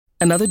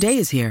Another day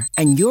is here,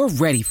 and you're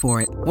ready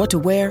for it. What to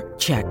wear?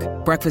 Check.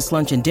 Breakfast,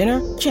 lunch, and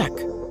dinner? Check.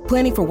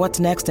 Planning for what's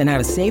next and how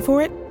to save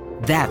for it?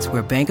 That's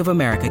where Bank of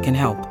America can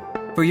help.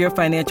 For your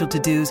financial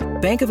to-dos,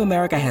 Bank of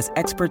America has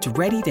experts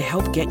ready to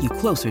help get you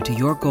closer to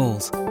your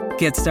goals.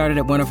 Get started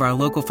at one of our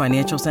local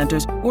financial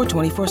centers or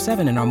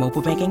 24/7 in our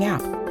mobile banking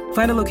app.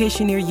 Find a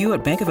location near you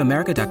at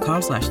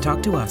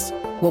bankofamerica.com/talktous.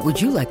 What would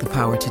you like the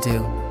power to do?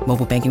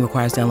 Mobile banking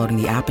requires downloading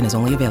the app and is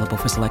only available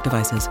for select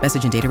devices.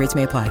 Message and data rates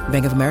may apply.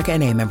 Bank of America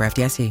N.A., member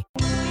FDIC.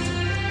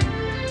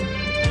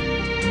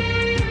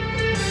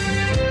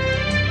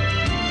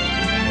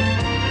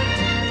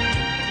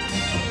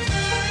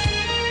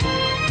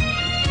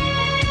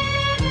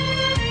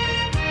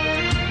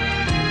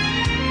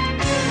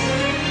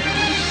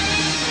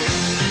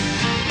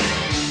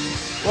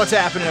 What's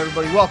happening,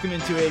 everybody? Welcome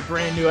into a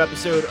brand new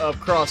episode of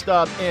Crossed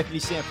Up. Anthony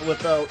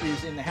Sanfilippo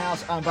is in the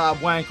house. I'm Bob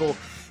Wankel.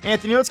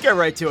 Anthony, let's get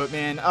right to it,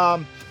 man.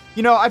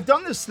 I've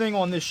done this thing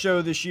on this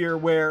show this year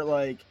where,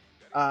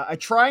 I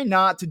try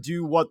not to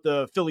do what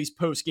the Phillies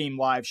post-game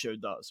live show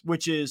does,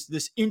 which is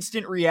this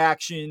instant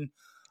reaction.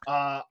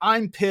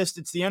 I'm pissed.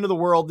 It's the end of the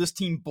world. This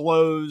team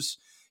blows.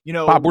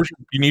 Bob,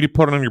 you need to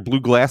put on your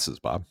blue glasses,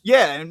 Bob.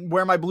 Yeah, and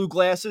wear my blue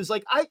glasses.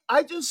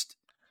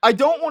 I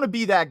don't want to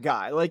be that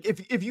guy. Like,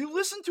 if you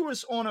listen to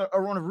us on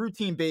a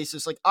routine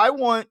basis, I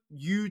want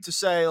you to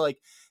say,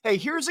 hey,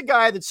 here's a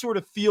guy that sort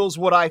of feels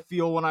what I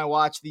feel when I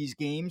watch these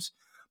games,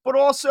 but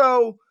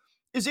also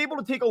is able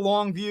to take a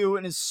long view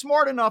and is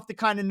smart enough to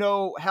kind of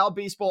know how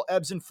baseball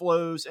ebbs and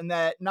flows, and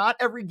that not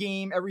every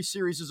game, every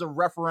series is a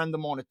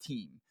referendum on a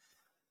team.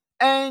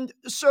 And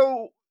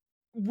so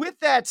with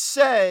that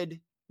said,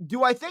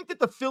 do I think that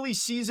the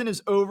Phillies season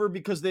is over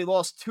because they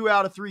lost 2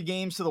 out of 3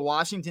 games to the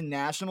Washington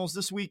Nationals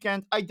this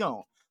weekend? I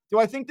don't. Do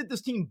I think that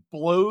this team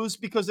blows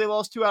because they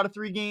lost 2 out of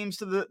 3 games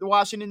to the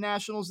Washington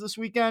Nationals this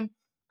weekend?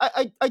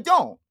 I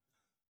don't.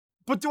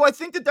 But do I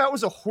think that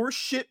was a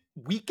horseshit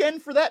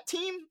weekend for that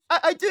team?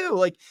 I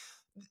do.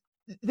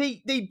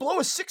 They blow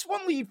a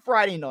 6-1 lead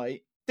Friday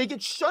night. They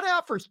get shut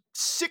out for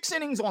 6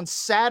 innings on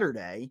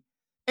Saturday.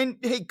 And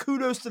hey,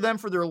 kudos to them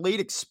for their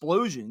late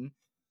explosion.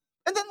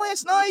 And then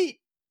last night,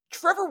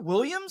 Trevor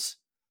Williams,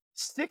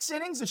 6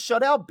 innings of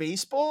shutout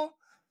baseball?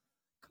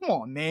 Come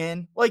on,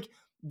 man.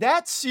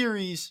 That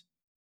series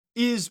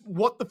is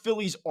what the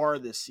Phillies are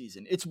this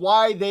season. It's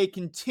why they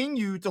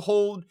continue to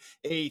hold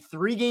a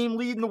 3-game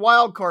lead in the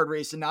wild card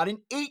race and not an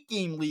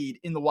 8-game lead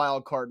in the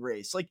wild card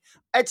race.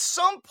 At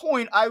some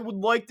point, I would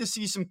like to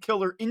see some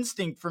killer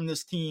instinct from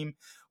this team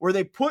where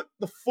they put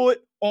the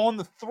foot on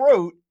the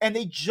throat and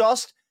they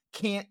just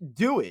can't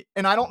do it.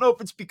 And I don't know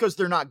if it's because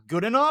they're not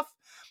good enough,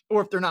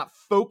 or if they're not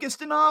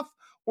focused enough,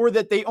 or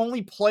that they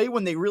only play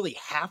when they really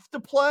have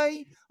to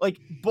play.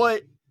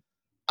 But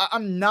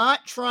I'm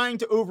not trying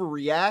to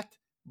overreact,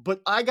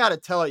 but I got to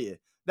tell you,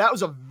 that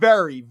was a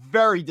very,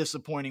 very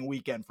disappointing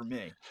weekend for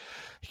me.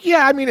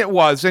 Yeah, I mean, it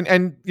was.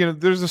 And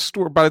there's a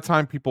story, by the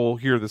time people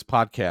hear this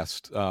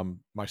podcast,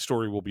 my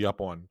story will be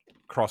up on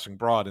Crossing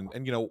Broad. And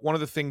one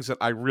of the things that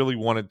I really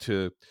wanted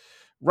to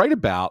write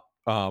about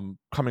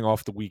coming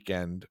off the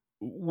weekend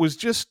was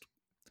just,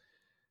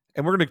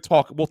 and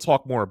we'll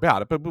talk more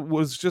about it, but it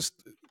was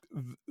just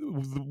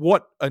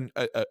what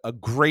a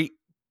great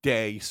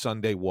day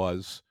Sunday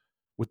was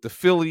with the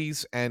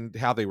Phillies and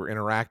how they were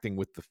interacting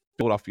with the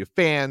Philadelphia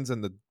fans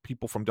and the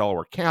people from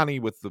Delaware County,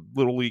 with the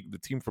Little League, the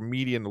team from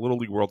Media and the Little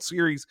League World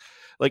Series.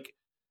 I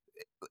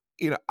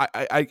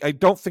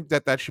don't think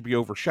that should be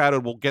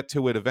overshadowed. We'll get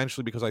to it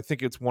eventually because I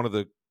think it's one of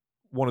the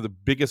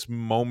biggest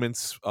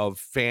moments of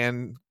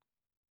fan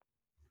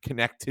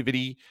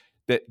connectivity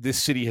that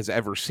this city has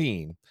ever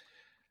seen.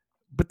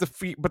 But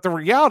the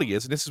reality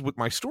is, and this is what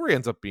my story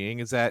ends up being,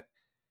 is that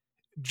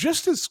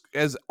just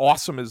as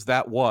awesome as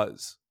that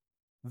was,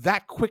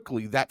 that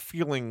quickly that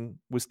feeling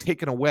was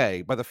taken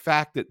away by the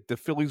fact that the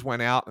Phillies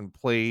went out and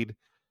played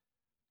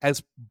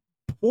as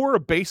poor a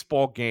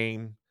baseball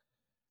game,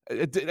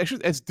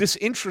 as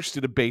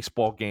disinterested a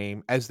baseball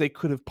game as they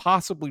could have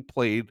possibly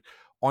played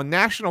on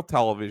national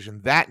television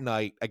that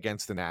night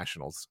against the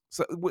Nationals.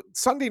 So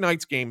Sunday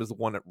night's game is the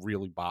one that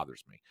really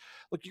bothers me.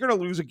 Look, you're going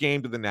to lose a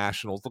game to the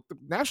Nationals. Look, the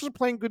Nationals are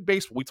playing good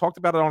baseball. We talked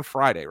about it on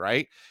Friday,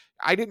 right?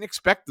 I didn't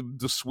expect them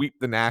to sweep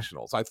the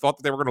Nationals. I thought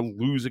that they were going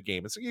to lose a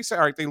game. And so you say,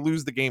 all right, they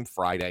lose the game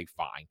Friday,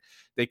 fine.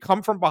 They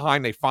come from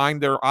behind. They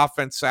find their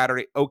offense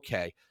Saturday.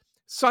 Okay.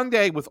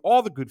 Sunday, with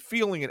all the good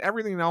feeling and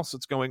everything else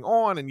that's going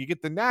on, and you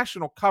get the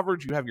national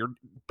coverage, you have your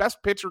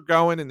best pitcher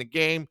going in the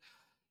game.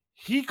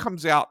 He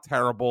comes out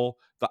terrible.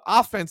 The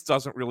offense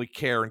doesn't really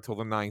care until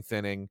the 9th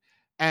inning.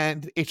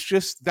 And it's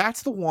just,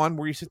 that's the one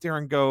where you sit there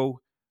and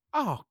go,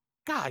 oh,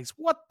 guys,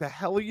 what the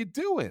hell are you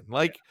doing?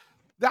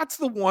 That's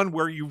the one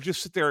where you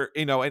just sit there,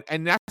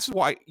 and that's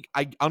why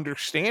I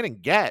understand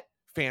and get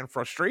fan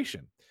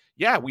frustration.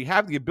 Yeah, we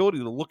have the ability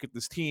to look at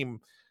this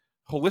team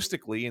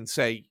holistically and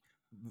say,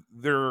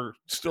 they're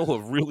still a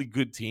really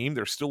good team.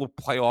 They're still a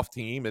playoff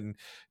team, and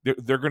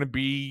they're going to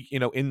be,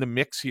 in the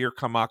mix here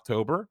come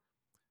October.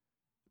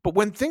 But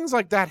when things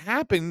like that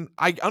happen,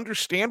 I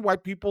understand why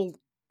people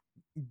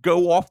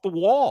go off the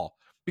wall,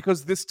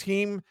 because this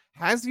team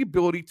has the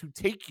ability to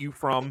take you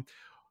from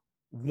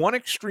one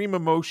extreme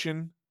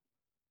emotion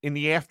in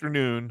the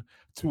afternoon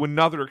to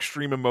another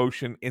extreme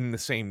emotion in the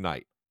same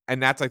night.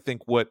 And that's, I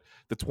think, what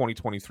the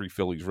 2023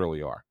 Phillies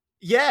really are.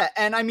 Yeah,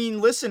 and I mean,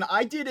 listen,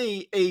 I did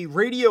a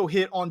radio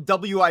hit on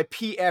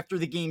WIP after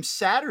the game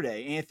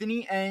Saturday,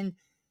 Anthony, and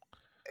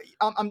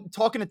I'm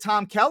talking to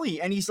Tom Kelly,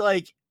 and he's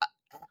like,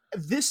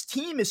 this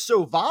team is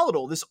so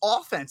volatile. This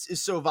offense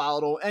is so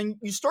volatile. And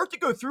you start to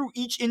go through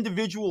each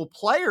individual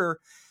player,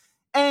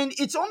 and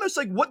it's almost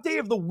like what day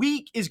of the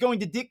week is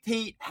going to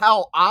dictate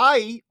how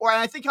I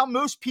think how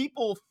most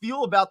people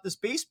feel about this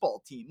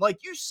baseball team.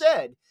 Like you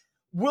said,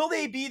 will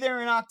they be there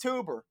in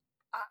October?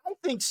 I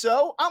think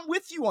so. I'm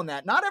with you on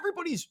that. Not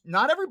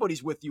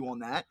everybody's with you on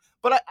that,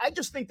 but I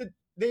just think that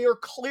they are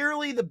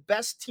clearly the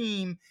best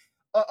team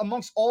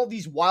amongst all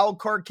these wild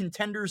card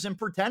contenders and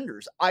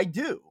pretenders. I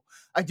do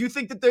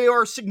think that they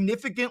are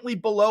significantly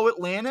below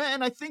Atlanta,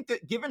 and I think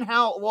that given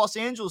how Los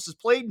Angeles has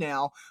played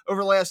now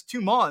over the last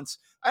 2 months,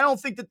 I don't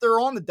think that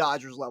they're on the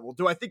Dodgers level.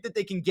 Do I think that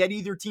they can get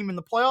either team in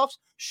the playoffs?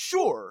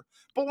 Sure.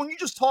 But when you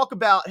just talk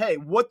about, hey,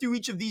 what do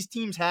each of these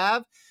teams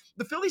have?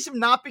 The Phillies have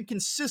not been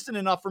consistent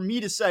enough for me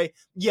to say,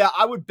 yeah,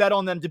 I would bet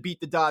on them to beat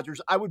the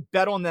Dodgers. I would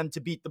bet on them to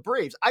beat the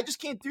Braves. I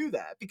just can't do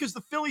that because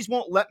the Phillies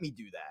won't let me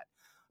do that.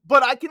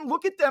 But I can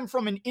look at them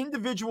from an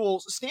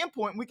individual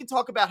standpoint. And we can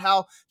talk about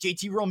how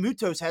JT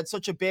Realmuto's had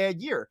such a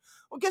bad year.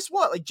 Well, guess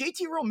what? Like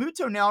JT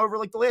Realmuto now over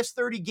like the last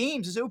 30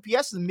 games, his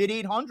OPS is in the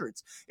mid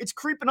 800s. It's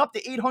creeping up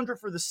to 800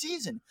 for the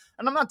season.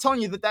 And I'm not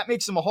telling you that that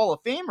makes him a Hall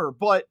of Famer,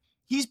 but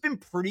he's been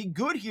pretty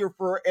good here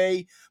for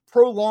a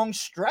prolonged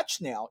stretch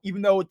now,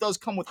 even though it does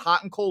come with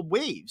hot and cold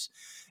waves.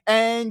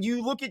 And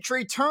you look at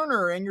Trey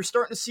Turner and you're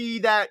starting to see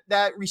that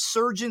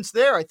resurgence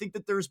there. I think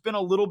that there's been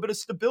a little bit of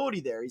stability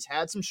there. He's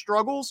had some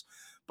struggles,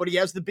 but he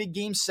has the big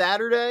game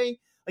Saturday.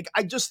 Like,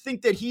 I just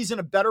think that he's in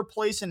a better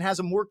place and has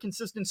a more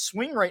consistent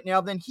swing right now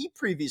than he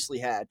previously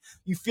had.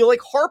 You feel like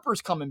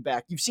Harper's coming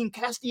back. You've seen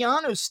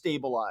Castellanos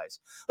stabilize.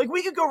 Like,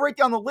 we could go right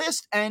down the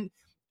list, and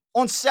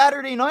on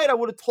Saturday night, I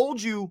would have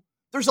told you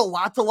there's a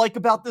lot to like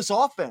about this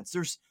offense.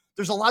 There's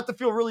a lot to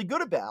feel really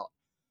good about.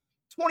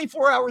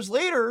 24 hours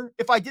later,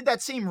 if I did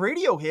that same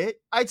radio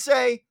hit, I'd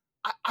say,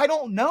 I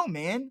don't know,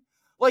 man.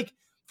 Like,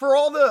 for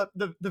all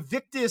the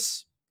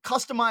Victus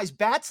customized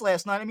bats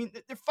last night, I mean,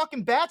 their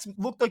fucking bats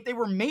looked like they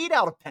were made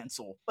out of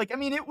pencil. Like, I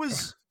mean, it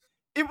was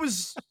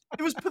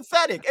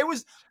pathetic.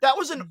 That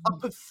was a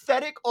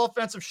pathetic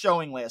offensive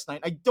showing last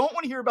night. I don't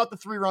want to hear about the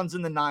 3 runs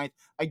in the 9th.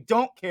 I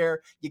don't care.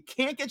 You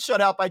can't get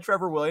shut out by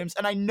Trevor Williams.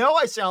 And I know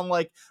I sound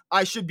like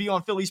I should be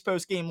on Phillies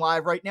Post Game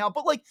Live right now,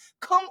 but like,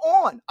 come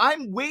on.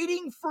 I'm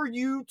waiting for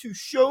you to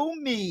show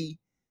me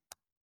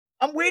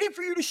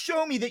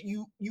that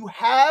you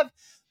have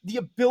the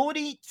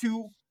ability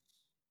to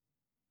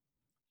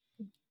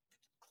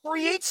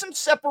create some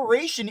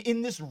separation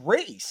in this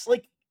race.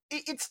 Like,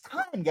 it's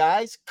time,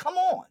 guys. Come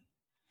on.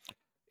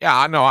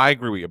 Yeah, no, I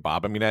agree with you,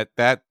 Bob. I mean,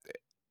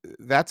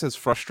 that's as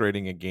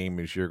frustrating a game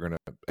as you're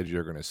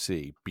gonna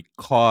see,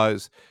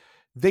 because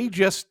they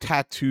just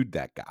tattooed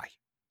that guy,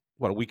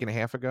 a week and a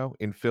half ago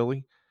in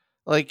Philly.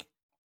 Like,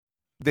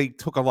 they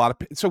took a lot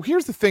of. So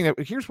here's the thing.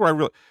 Here's where I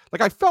really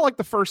I felt like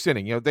the first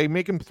inning. They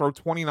make him throw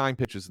 29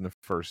 pitches in the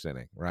first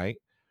inning, right?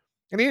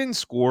 And he didn't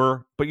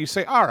score, but you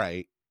say, all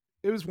right,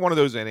 it was one of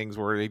those innings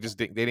where they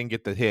didn't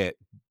get the hit,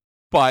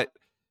 but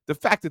the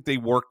fact that they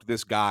worked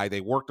this guy,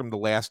 they worked him the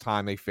last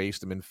time they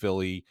faced him in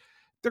Philly,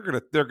 they're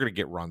gonna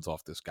get runs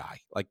off this guy.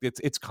 Like,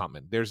 it's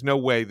coming. There's no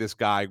way this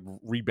guy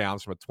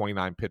rebounds from a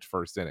 29 pitch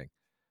first inning.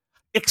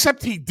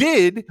 Except he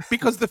did,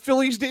 because the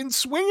Phillies didn't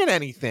swing at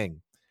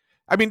anything.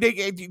 I mean, they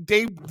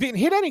didn't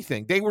hit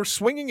anything. They were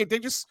swinging it.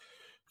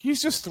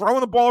 He's just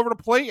throwing the ball over the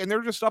plate, and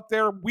they're just up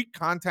there, weak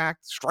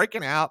contact,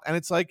 striking out, and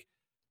it's like,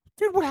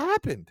 dude, what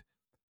happened?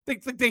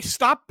 They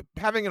stopped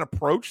having an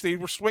approach. They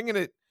were swinging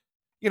it,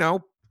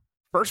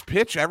 first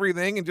pitch,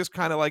 everything, and just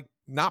kind of like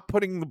not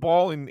putting the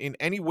ball in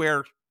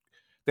anywhere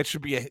that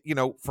should be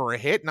for a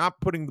hit,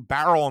 not putting the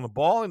barrel on the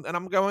ball. And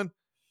I'm going,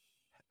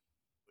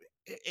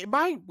 am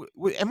I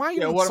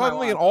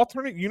suddenly an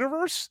alternate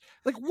universe?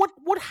 Like,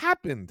 what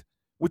happened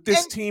with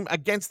this team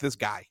against this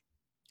guy?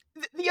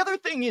 The other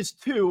thing is,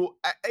 too,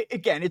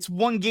 again, it's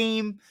one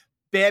game.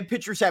 Bad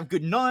pitchers have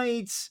good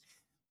nights.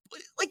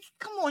 Like,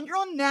 come on, you're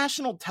on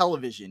national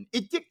television.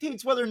 It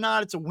dictates whether or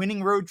not it's a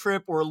winning road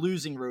trip or a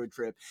losing road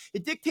trip.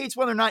 It dictates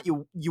whether or not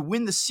you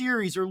win the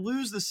series or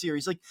lose the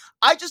series. Like,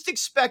 I just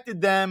expected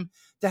them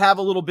to have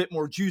a little bit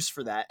more juice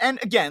for that. And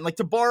again, like,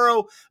 to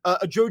borrow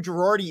a Joe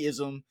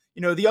Girardi-ism,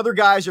 the other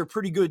guys are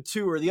pretty good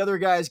too, or the other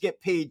guys get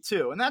paid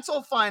too. And that's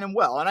all fine and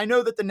well. And I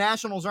know that the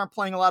Nationals aren't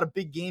playing a lot of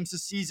big games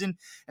this season,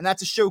 and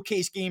that's a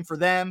showcase game for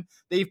them.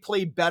 They've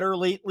played better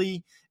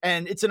lately,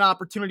 and it's an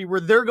opportunity where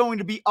they're going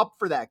to be up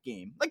for that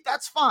game. Like,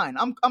 that's fine.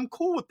 I'm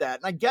cool with that,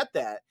 and I get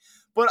that.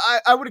 But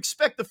I would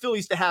expect the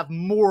Phillies to have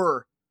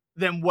more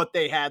than what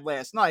they had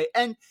last night.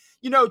 And,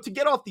 to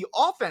get off the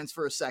offense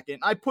for a second,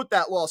 I put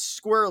that loss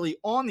squarely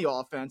on the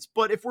offense.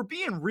 But if we're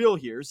being real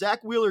here,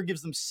 Zach Wheeler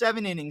gives them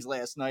 7 innings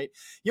last night.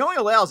 He only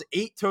allows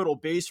 8 total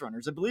base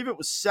runners. I believe it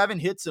was 7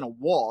 hits and a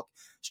walk,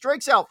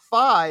 strikes out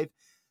 5,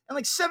 and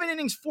like 7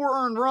 innings,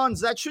 4 earned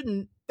runs. That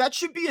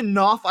should be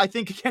enough, I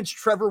think, against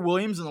Trevor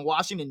Williams and the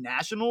Washington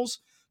Nationals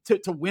to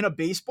win a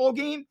baseball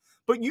game.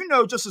 But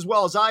just as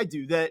well as I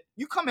do that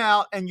you come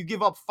out and you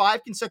give up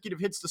 5 consecutive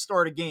hits to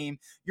start a game.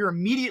 You're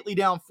immediately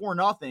down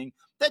 4-0.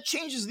 That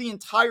changes the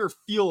entire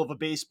feel of a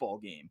baseball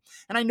game.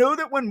 And I know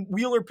that when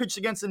Wheeler pitched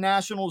against the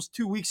Nationals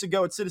 2 weeks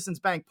ago at Citizens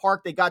Bank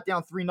Park, they got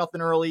down 3-0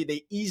 early.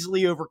 They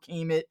easily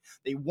overcame it.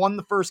 They won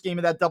the first game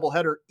of that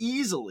doubleheader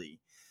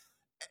easily.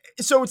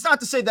 So it's not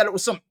to say that it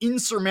was some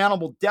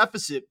insurmountable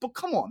deficit, but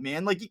come on,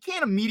 man. Like, you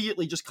can't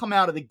immediately just come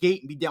out of the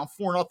gate and be down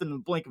 4-0 in the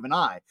blink of an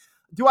eye.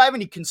 Do I have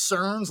any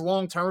concerns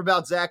long-term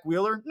about Zach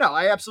Wheeler? No,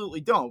 I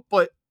absolutely don't.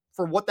 But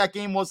for what that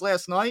game was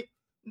last night,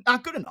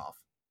 not good enough.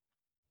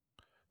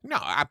 No,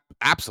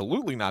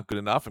 absolutely not good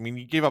enough. I mean,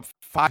 you gave up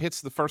 5 hits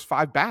to the first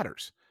 5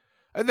 batters.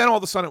 And then all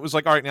of a sudden it was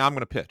like, all right, now I'm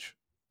going to pitch.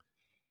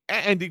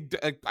 And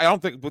I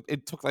don't think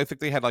it took, I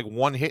think they had like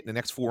 1 hit in the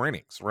next 4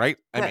 innings, right?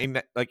 Yeah. I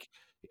mean, like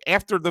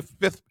after the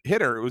 5th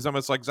hitter, it was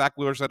almost like Zach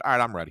Wheeler said, all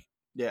right, I'm ready.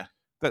 Yeah.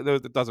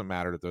 It doesn't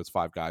matter that those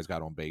 5 guys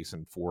got on base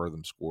and 4 of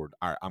them scored.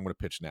 All right, I'm going to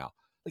pitch now.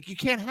 Like, you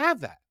can't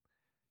have that.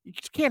 You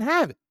just can't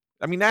have it.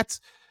 I mean, that's,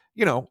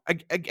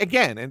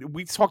 again, and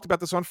we talked about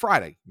this on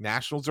Friday.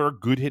 Nationals are a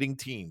good hitting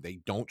team. They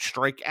don't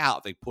strike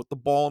out. They put the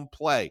ball in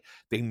play.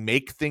 They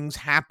make things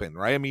happen,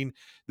 right? I mean,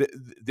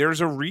 there's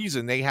a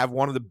reason they have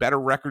one of the better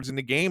records in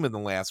the game in the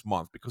last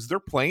month because they're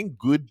playing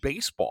good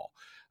baseball.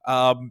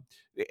 The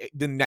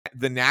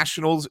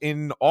Nationals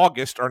in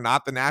August are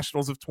not the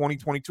Nationals of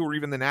 2022 or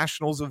even the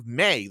Nationals of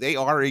May. They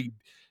are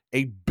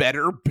a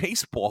better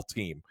baseball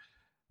team.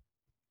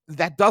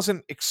 That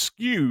doesn't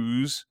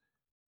excuse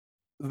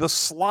the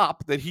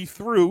slop that he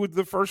threw with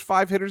the first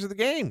 5 hitters of the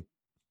game.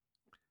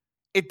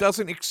 It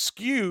doesn't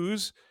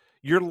excuse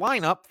your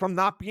lineup from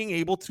not being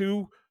able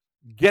to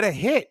get a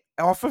hit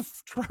off of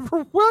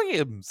Trevor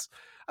Williams.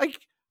 Like,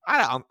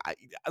 and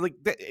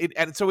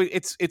so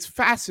it's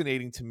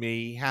fascinating to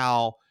me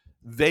how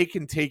they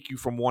can take you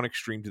from one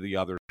extreme to the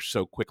other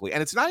so quickly.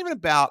 And it's not even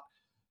about,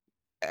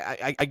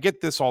 I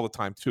get this all the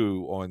time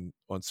too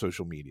on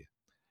social media.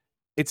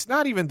 It's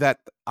not even that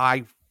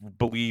I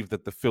believe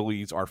that the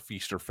Phillies are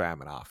feast or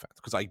famine offense,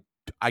 because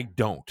I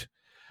don't.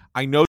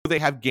 I know they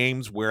have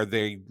games where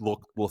they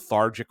look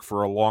lethargic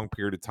for a long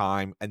period of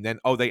time, and then,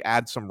 they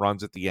add some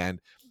runs at the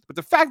end. But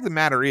the fact of the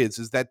matter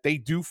is that they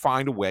do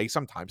find a way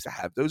sometimes to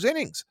have those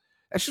innings.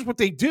 That's just what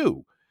they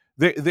do.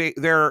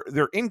 They're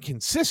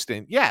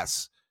inconsistent,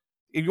 yes.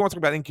 If you want to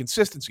talk about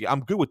inconsistency, I'm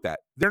good with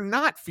that. They're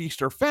not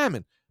feast or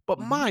famine. But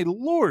my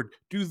Lord,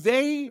 do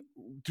they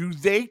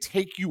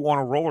take you on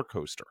a roller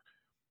coaster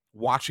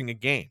watching a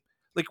game?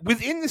 Like,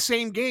 within the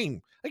same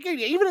game, like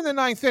even in the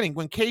 9th inning,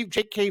 when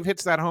Jake Cave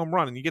hits that home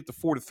run and you get the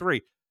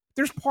 4-3,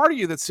 there's part of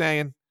you that's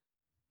saying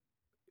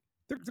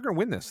they're going to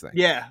win this thing.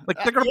 Yeah.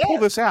 Like, they're going to pull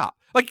this out.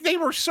 Like, they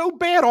were so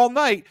bad all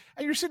night,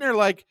 and you're sitting there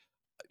like,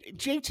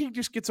 JT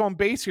just gets on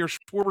base here.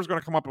 Schwarber's going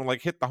to come up and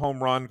like hit the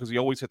home run because he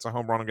always hits a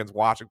home run against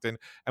Washington,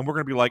 and we're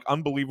going to be like,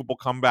 unbelievable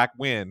comeback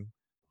win.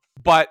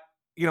 But,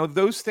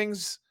 those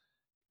things,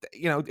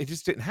 it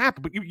just didn't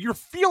happen. But you're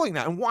feeling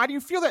that. And why do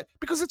you feel that?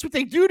 Because that's what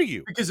they do to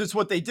you. Because it's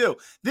what they do.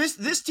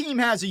 This team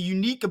has a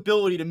unique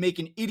ability to make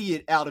an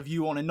idiot out of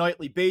you on a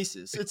nightly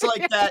basis. It's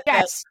like that.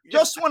 Yes. That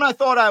just when I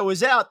thought I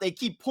was out, they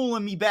keep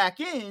pulling me back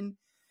in.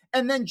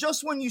 And then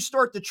just when you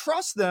start to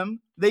trust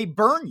them, they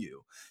burn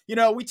you.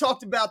 We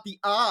talked about the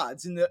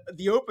odds in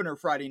the opener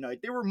Friday night.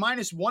 They were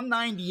minus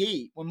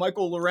 198 when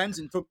Michael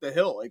Lorenzen took the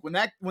hill. Like,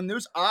 when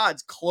those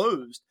odds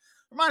closed,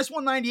 they're minus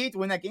 198 to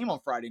win that game on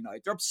Friday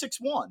night. They're up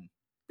 6-1.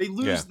 They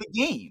lose the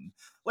game.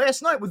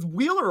 Last night with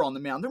Wheeler on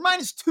the mound, they're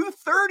minus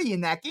 230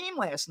 in that game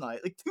last night.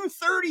 Like,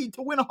 230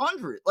 to win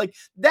 100. Like,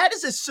 that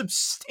is a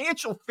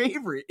substantial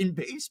favorite in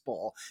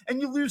baseball. And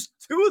you lose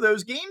 2 of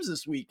those games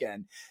this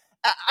weekend.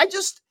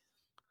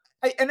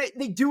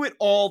 They do it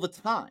all the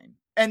time.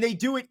 And they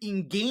do it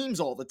in games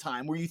all the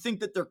time where you think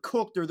that they're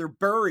cooked or they're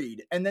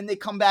buried, and then they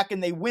come back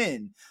and they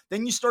win.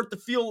 Then you start to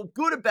feel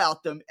good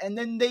about them, and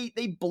then they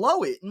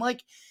blow it. And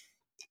like,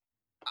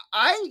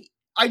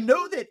 I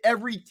know that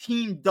every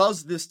team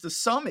does this to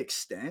some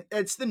extent.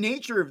 It's the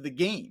nature of the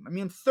game. I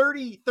mean,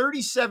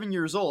 37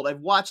 years old.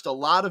 I've watched a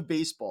lot of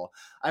baseball.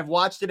 I've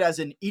watched it as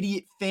an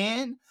idiot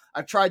fan.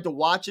 I've tried to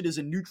watch it as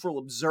a neutral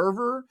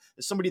observer,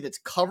 as somebody that's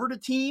covered a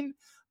team.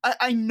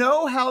 I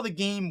know how the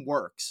game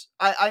works.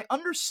 I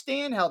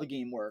understand how the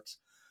game works.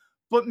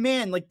 But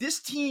man, like,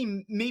 this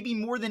team, maybe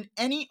more than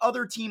any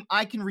other team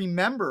I can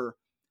remember,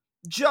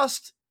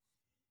 just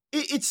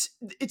it's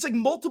like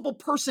multiple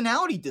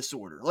personality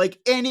disorder. Like,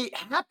 and it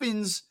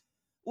happens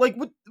like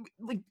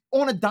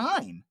on a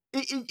dime.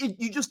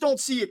 You just don't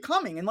see it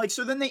coming. And like,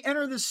 so then they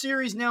enter this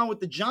series now with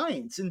the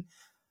Giants, and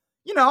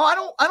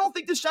I don't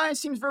think this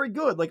Giants team's very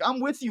good. Like, I'm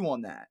with you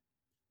on that,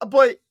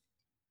 but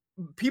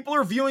people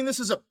are viewing this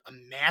as a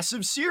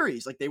massive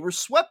series. Like, they were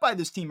swept by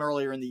this team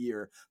earlier in the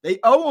year. They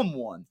owe them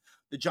one.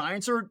 The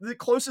Giants are the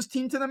closest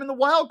team to them in the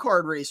wild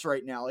card race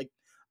right now. Like,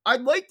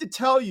 I'd like to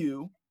tell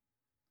you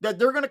that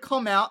they're going to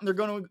come out and they're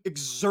going to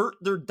exert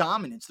their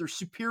dominance, their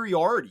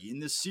superiority in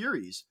this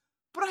series,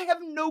 but I have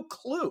no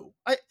clue.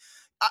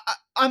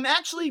 I'm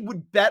actually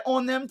would bet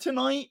on them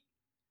tonight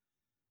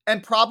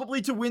and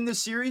probably to win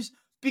this series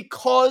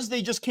because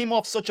they just came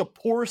off such a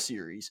poor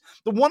series.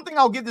 The one thing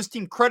I'll give this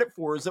team credit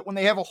for is that when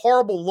they have a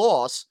horrible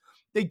loss,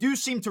 they do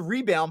seem to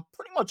rebound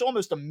pretty much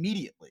almost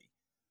immediately.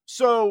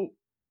 So,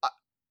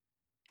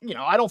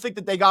 I don't think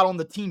that they got on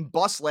the team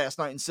bus last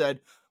night and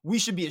said, we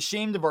should be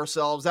ashamed of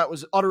ourselves. That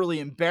was utterly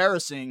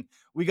embarrassing.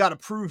 We got to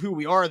prove who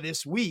we are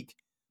this week.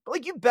 But,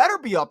 like, you better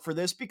be up for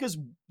this because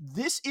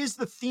this is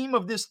the theme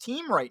of this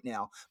team right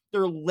now.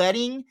 They're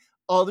letting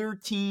other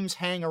teams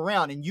hang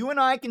around. And you and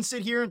I can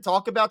sit here and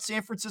talk about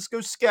San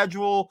Francisco's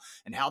schedule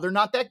and how they're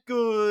not that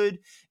good.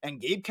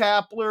 And Gabe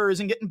Kapler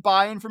isn't getting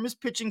buy-in from his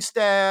pitching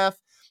staff.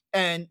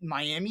 And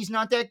Miami's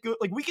not that good.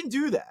 Like, we can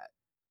do that.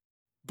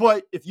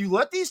 But if you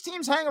let these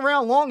teams hang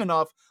around long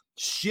enough,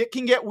 shit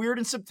can get weird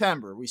in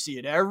September. We see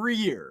it every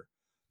year.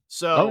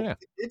 So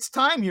It's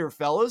time here,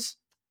 fellas.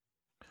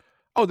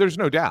 Oh, there's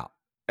no doubt.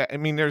 I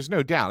mean, there's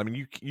no doubt. I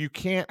mean, you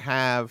can't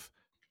have,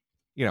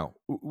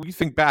 we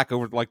think back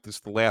over like the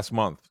last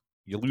month,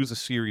 you lose a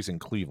series in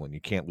Cleveland,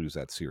 you can't lose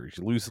that series.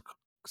 You lose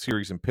a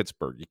series in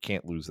Pittsburgh, you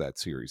can't lose that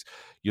series.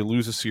 You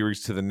lose a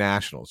series to the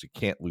Nationals, you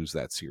can't lose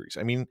that series.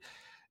 I mean,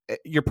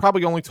 you're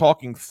probably only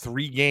talking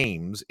 3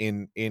 games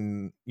in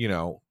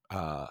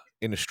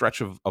a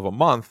stretch of a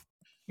month,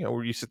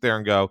 where you sit there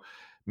and go,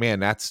 man,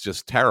 that's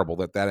just terrible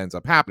that ends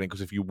up happening. Because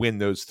if you win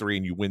those 3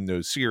 and you win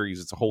those series,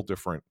 it's a whole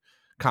different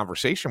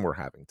conversation we're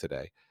having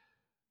today.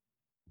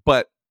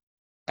 But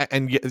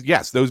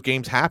yes, those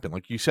games happen,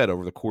 like you said,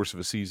 over the course of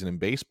a season in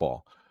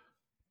baseball.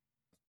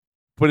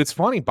 But it's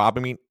funny, Bob.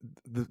 I mean,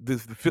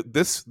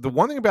 the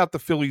one thing about the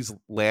Phillies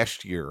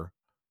last year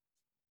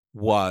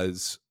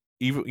was,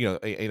 even,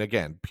 and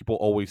again, people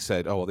always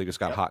said, oh, well, they just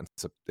got hot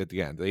at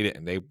the end. They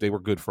didn't. They were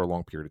good for a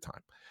long period of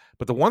time.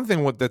 But the one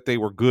thing that they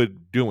were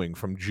good doing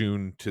from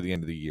June to the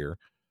end of the year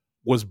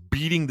was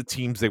beating the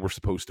teams they were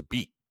supposed to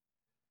beat.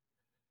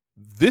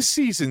 This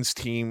season's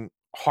team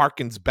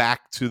harkens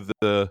back to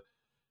the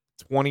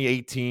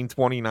 2018,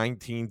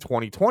 2019,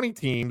 2020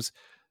 teams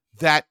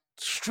that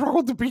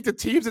struggled to beat the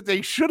teams that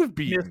they should have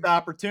beaten. Missed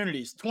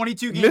opportunities.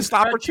 22 games. Missed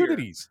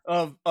opportunities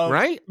of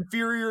right?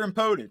 Inferior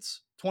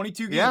opponents.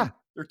 22 games. Yeah.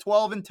 They're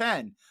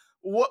 12-10.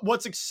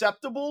 What's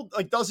acceptable?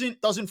 Like,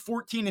 doesn't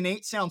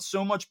 14-8 sound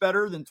so much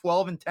better than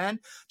 12-10?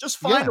 Just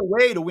find a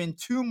way to win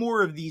 2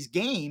 more of these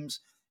games,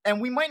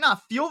 and we might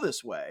not feel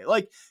this way.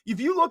 Like, if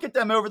you look at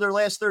them over their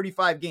last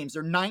 35 games,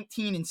 they're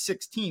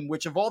 19-16,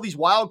 which of all these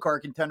wild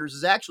card contenders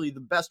is actually the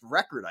best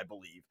record, I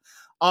believe.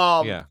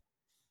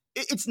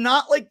 It's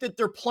not like that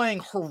they're playing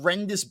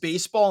horrendous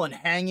baseball and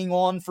hanging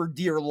on for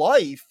dear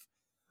life.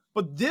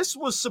 But this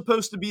was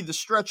supposed to be the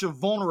stretch of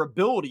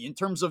vulnerability in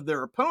terms of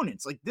their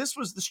opponents. Like, this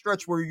was the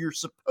stretch where you're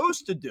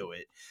supposed to do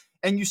it.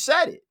 And you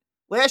said it.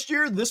 Last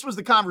year, this was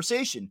the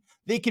conversation.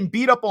 They can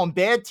beat up on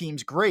bad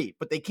teams, great,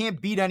 but they can't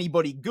beat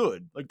anybody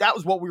good. Like, that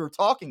was what we were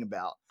talking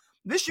about.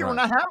 This year, We're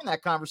not having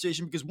that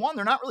conversation because, 1,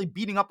 they're not really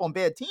beating up on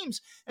bad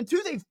teams. And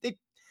 2, they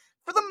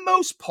for the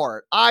most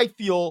part, I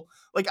feel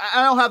like,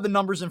 I don't have the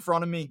numbers in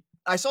front of me.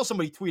 I saw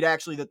somebody tweet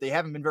actually that they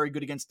haven't been very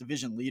good against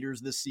division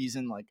leaders this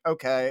season. Like,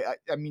 okay,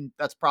 I mean,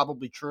 that's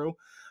probably true.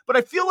 But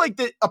I feel like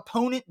the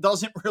opponent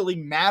doesn't really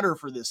matter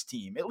for this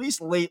team, at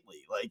least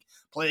lately. Like,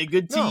 play a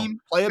good team,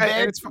 play a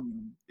bad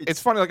team.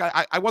 It's funny. Like,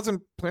 I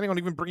wasn't planning on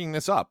even bringing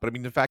this up, but I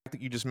mean, the fact that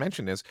you just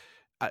mentioned this,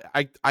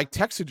 I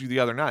texted you the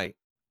other night.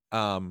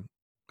 I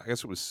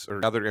guess it was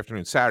the other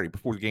afternoon, Saturday,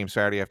 before the game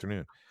Saturday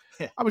afternoon.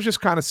 Yeah. I was just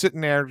kind of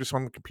sitting there, just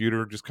on the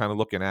computer, just kind of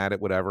looking at it,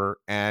 whatever.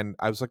 And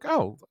I was like,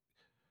 oh,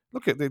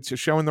 look at it's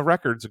just showing the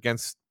records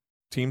against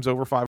teams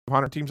over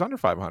 500, teams under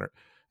 500.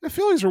 The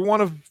Phillies are one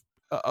of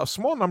a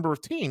small number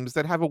of teams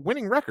that have a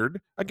winning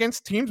record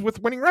against teams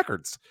with winning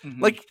records.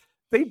 Mm-hmm. Like,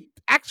 they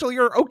actually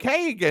are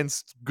okay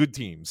against good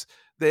teams.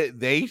 They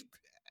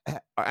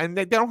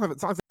don't have,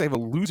 it's not like they have a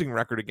losing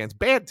record against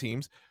bad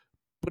teams,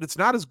 but it's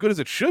not as good as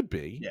it should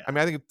be. Yeah. I mean,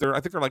 I think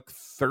they're like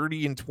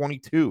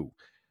 30-22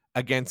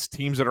 against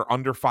teams that are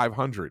under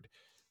 500.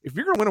 If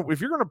you're gonna win,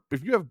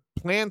 if you have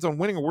plans on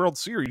winning a World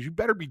Series, you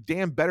better be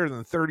damn better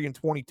than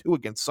 30-22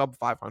 against sub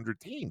 500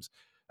 teams.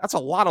 That's a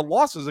lot of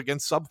losses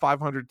against sub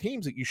 500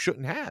 teams that you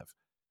shouldn't have.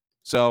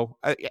 So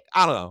I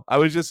don't know. I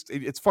was just,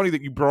 it's funny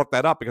that you brought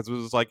that up because it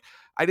was like,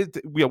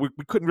 we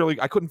couldn't really,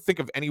 I couldn't think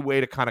of any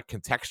way to kind of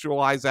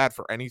contextualize that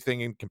for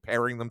anything in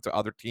comparing them to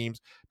other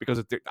teams because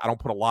I don't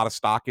put a lot of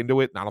stock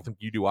into it, and I don't think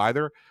you do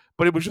either.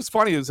 But it was just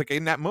funny. It was like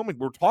in that moment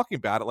we're talking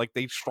about it, like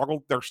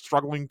they're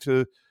struggling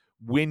to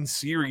win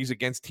series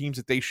against teams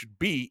that they should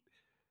beat,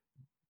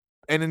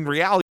 and in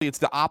reality it's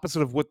the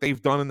opposite of what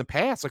they've done in the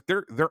past. Like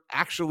they're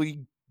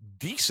actually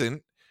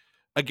decent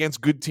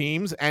against good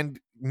teams and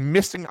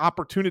missing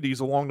opportunities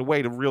along the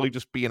way to really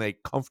just be in a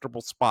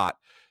comfortable spot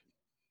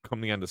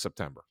come the end of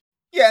September.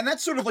 Yeah, and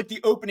that's sort of like the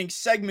opening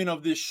segment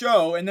of this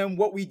show. And then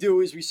what we do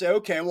is we say,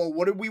 okay, well,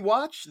 what did we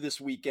watch this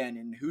weekend?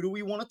 And who do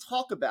we want to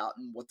talk about?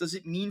 And what does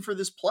it mean for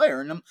this player?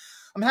 And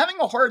I'm having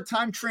a hard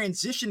time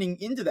transitioning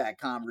into that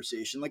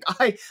conversation. Like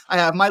I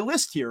have my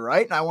list here,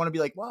 right? And I want to be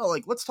like, well,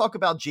 like let's talk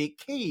about Jake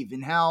Cave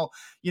and how,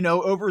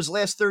 over his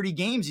last 30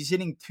 games, he's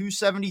hitting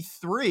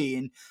 273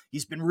 and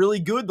he's been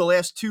really good the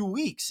last 2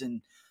 weeks.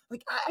 And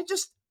like I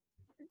just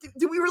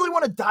do we really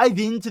want to dive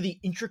into the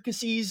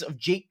intricacies of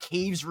Jake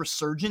Cave's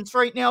resurgence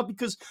right now?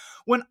 Because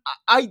when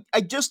I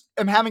just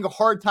am having a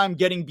hard time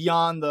getting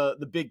beyond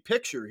the big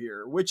picture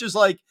here, which is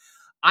like,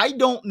 I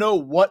don't know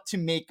what to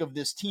make of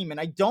this team. And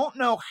I don't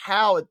know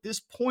how at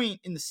this point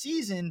in the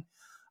season,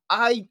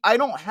 I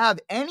don't have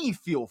any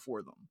feel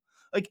for them.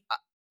 Like,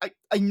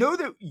 I know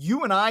that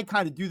you and I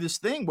kind of do this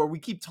thing where we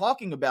keep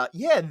talking about,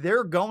 yeah,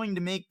 they're going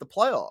to make the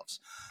playoffs.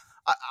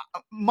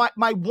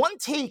 My one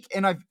take,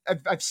 and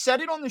I've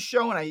said it on the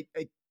show, and I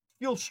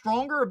feel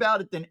stronger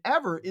about it than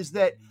ever, is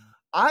that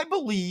I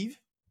believe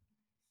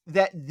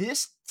that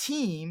this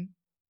team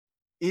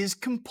is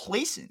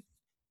complacent.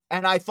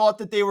 And I thought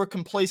that they were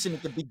complacent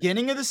at the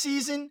beginning of the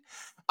season.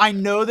 I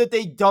know that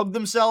they dug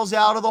themselves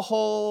out of the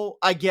hole.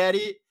 I get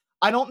it.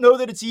 I don't know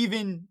that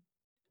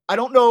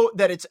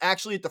it's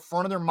actually at the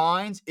front of their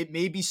minds. It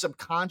may be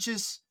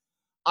subconscious.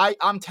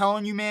 I'm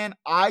telling you, man,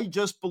 I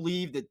just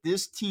believe that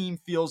this team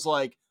feels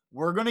like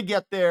we're going to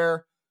get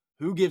there.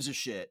 Who gives a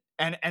shit?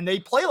 And they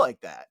play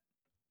like that.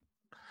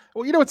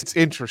 Well, it's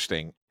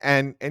interesting.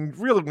 And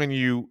really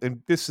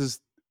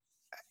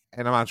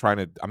and I'm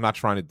not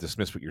trying to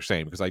dismiss what you're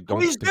saying, because I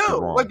don't think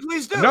you're wrong.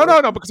 Please do.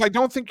 No, because I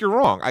don't think you're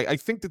wrong. I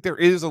think that there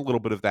is a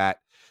little bit of that.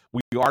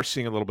 We are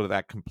seeing a little bit of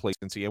that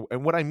complacency.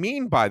 And what I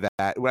mean by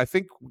that, what I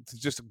think, to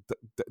just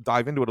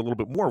dive into it a little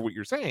bit more, what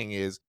you're saying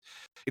is,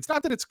 it's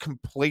not that it's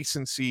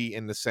complacency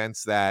in the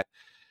sense that,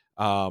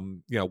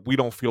 we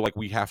don't feel like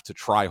we have to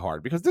try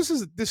hard, because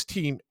this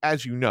team,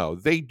 as you know,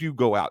 they do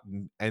go out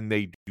and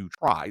they do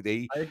try.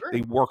 They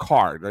work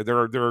hard.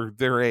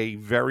 They're a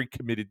very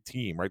committed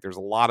team, right? There's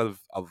a lot of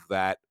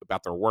that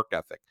about their work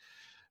ethic.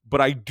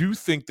 But I do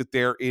think that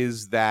there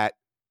is that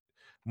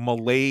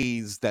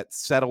malaise that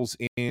settles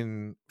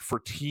in for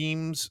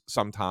teams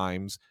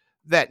sometimes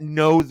that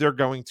know they're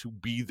going to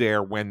be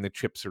there when the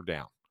chips are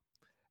down.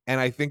 And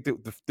I think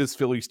that this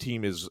Phillies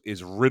team is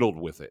riddled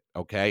with it.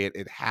 Okay,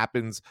 it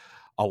happens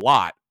a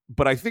lot.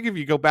 But I think if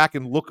you go back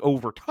and look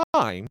over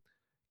time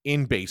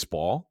in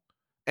baseball,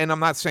 and I'm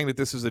not saying that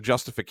this is a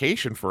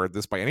justification for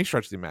this by any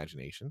stretch of the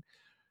imagination,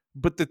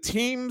 but the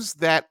teams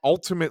that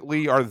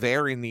ultimately are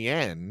there in the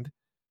end,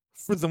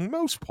 for the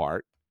most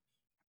part,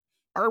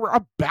 are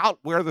about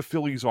where the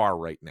Phillies are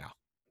right now.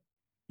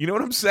 You know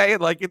what I'm saying?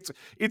 Like,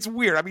 it's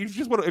weird. I mean, if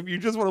you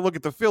just want to look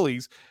at the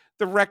Phillies,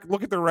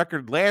 look at their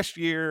record last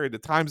year and the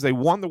times they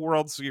won the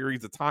World Series,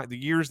 the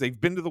years they've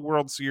been to the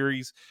World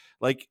Series,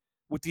 like,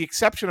 with the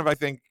exception of, I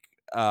think,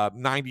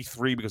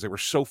 93, because they were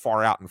so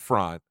far out in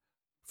front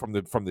from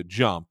the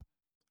jump.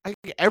 I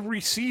think every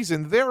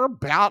season they're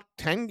about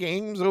 10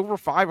 games over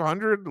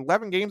 500,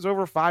 11 games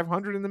over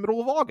 500 in the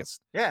middle of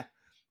August. Yeah.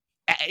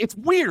 It's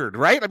weird,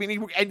 right? I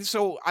mean,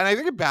 and I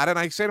think about it, and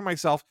I say to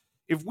myself,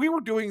 if we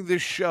were doing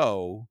this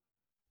show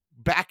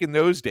back in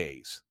those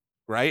days,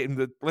 right?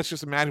 And let's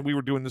just imagine we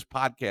were doing this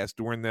podcast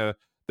during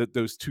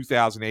those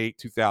 2008,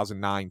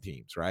 2009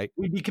 teams, right?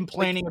 We'd be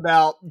complaining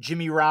about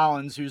Jimmy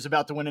Rollins, who's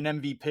about to win an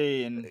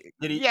MVP, and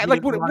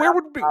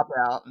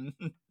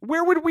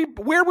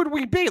where would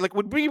we be? Like,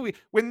 would we,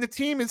 when the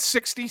team is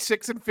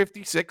 66 and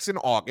 56 in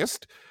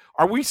August,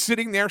 are we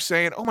sitting there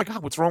saying, "Oh my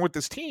God, what's wrong with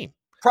this team?"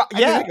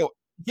 Yeah.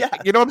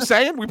 You know what I'm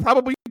saying? We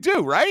probably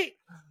do, right?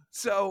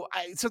 So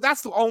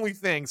that's the only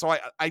thing. So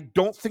I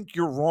don't think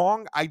you're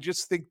wrong. I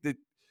just think that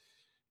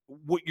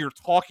what you're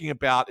talking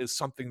about is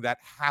something that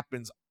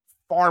happens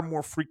far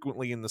more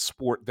frequently in the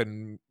sport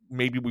than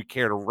maybe we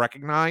care to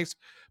recognize,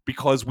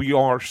 because we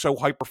are so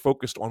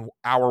hyper-focused on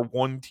our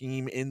one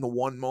team in the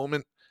one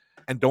moment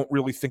and don't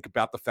really think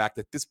about the fact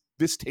that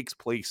this takes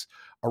place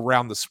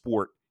around the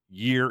sport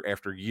year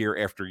after year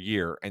after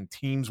year, and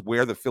teams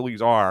where the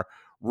Phillies are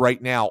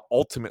right now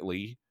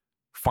ultimately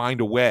find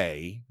a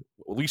way,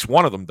 at least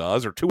one of them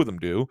does, or two of them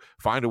do,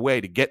 find a way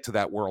to get to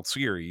that World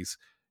Series,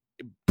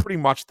 pretty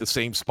much the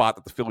same spot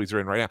that the Phillies are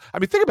in right now. I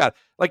mean, think about it.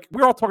 Like,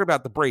 we're all talking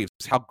about the Braves,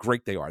 how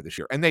great they are this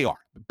year, and they are.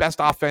 The best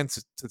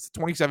offense since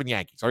 27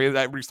 Yankees. I mean,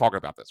 everybody's talking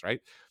about this,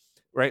 right?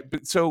 Right?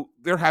 But so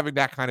they're having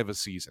that kind of a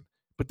season.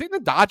 But didn't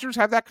the Dodgers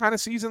have that kind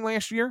of season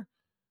last year?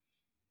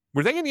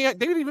 Were they they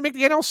didn't even make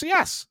the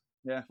NLCS.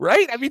 Yeah.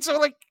 Right? I mean, so,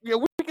 like, we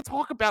can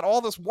talk about all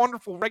this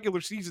wonderful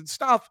regular season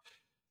stuff.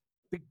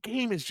 The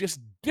game is just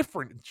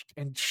different,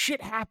 and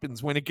shit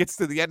happens when it gets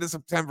to the end of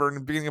September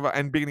and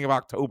beginning of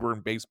October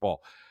in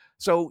baseball.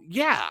 So,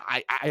 yeah,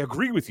 I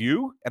agree with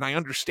you, and I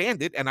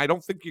understand it, and I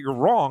don't think you're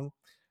wrong,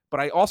 but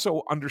I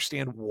also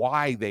understand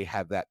why they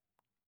have that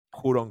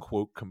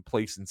quote-unquote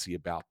complacency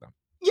about them.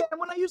 Yeah, and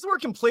when I use the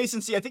word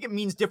complacency, I think it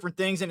means different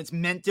things, and it's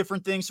meant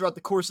different things throughout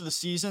the course of the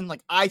season.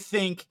 Like, I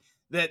think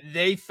that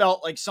they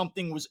felt like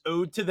something was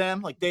owed to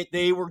them. Like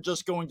they were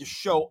just going to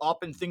show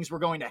up and things were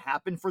going to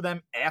happen for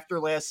them after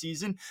last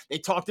season. They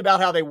talked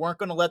about how they weren't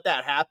going to let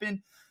that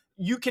happen.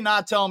 You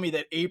cannot tell me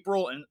that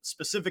April and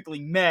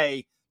specifically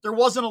May, there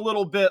wasn't a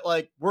little bit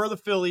like, we're the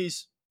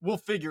Phillies, we'll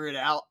figure it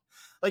out.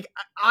 Like,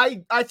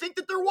 I think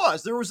that there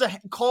was a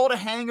call it a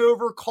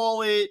hangover,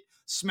 call it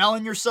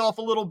smelling yourself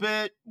a little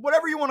bit,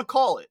 whatever you want to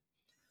call it.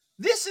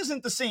 This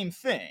isn't the same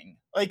thing.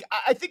 Like,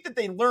 I think that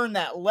they learned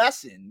that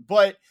lesson,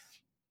 but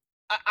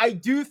I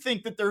do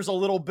think that there's a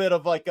little bit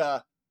of like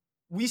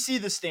we see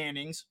the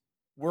standings,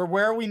 we're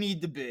where we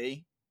need to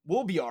be,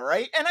 we'll be all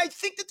right. And I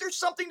think that there's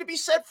something to be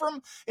said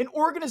from an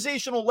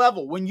organizational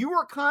level when you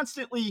are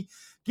constantly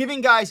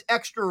giving guys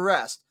extra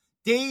rest,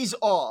 days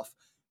off,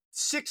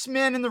 6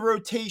 men in the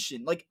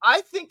rotation. Like,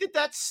 I think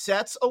that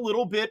sets a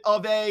little bit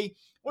of a,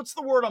 what's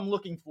the word I'm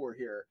looking for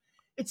here?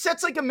 It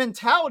sets like a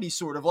mentality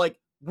sort of like,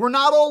 we're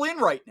not all in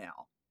right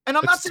now. And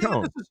I'm not saying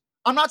that this is,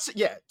 I'm not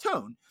saying,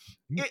 tone.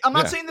 I'm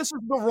not saying this is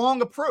the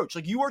wrong approach.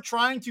 Like, you are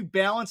trying to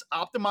balance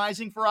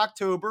optimizing for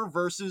October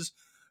versus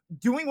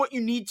doing what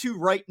you need to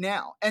right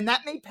now. And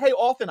that may pay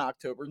off in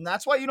October. And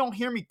that's why you don't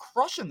hear me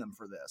crushing them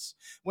for this.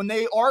 When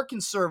they are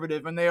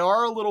conservative and they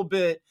are a little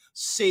bit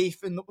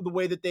safe in the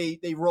way that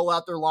they roll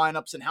out their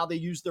lineups and how they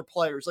use their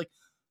players. Like,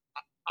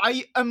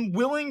 I am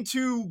willing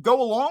to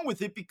go along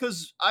with it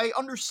because I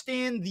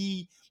understand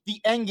the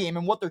end game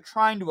and what they're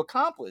trying to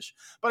accomplish.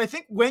 But I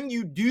think when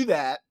you do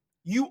that,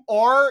 you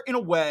are in a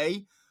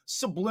way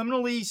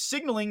subliminally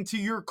signaling to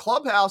your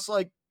clubhouse,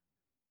 like,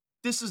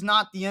 this is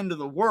not the end of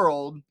the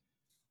world.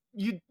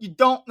 You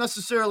don't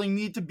necessarily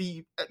need to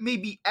be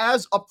maybe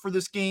as up for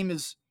this game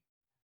as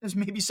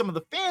maybe some of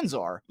the fans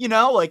are,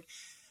 like,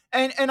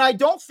 and I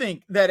don't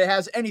think that it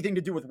has anything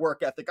to do with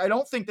work ethic. I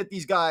don't think that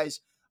these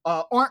guys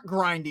aren't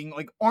grinding,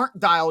 like, aren't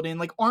dialed in,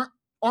 like, aren't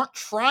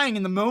trying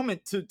in the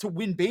moment to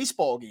win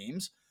baseball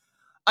games.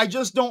 I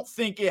just don't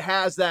think it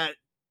has that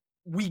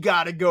we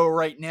got to go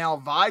right now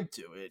vibe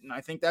to it. And I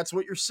think that's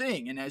what you're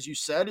seeing. And as you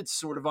said, it's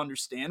sort of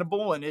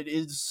understandable, and it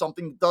is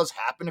something that does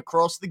happen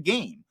across the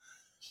game.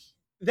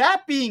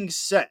 That being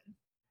said,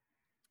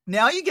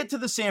 now you get to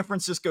the San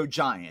Francisco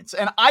Giants,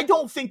 and I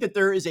don't think that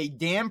there is a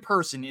damn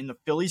person in the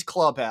Phillies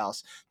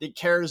clubhouse that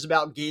cares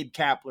about Gabe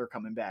Kapler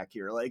coming back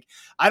here. Like,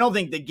 I don't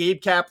think that Gabe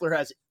Kapler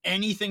has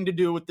anything to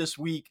do with this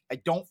week. I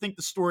don't think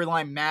the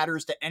storyline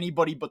matters to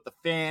anybody but the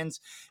fans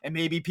and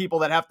maybe people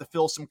that have to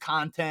fill some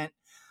content.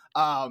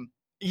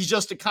 He's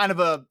just a kind of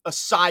a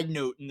side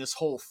note in this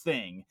whole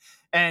thing.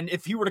 And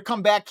if he were to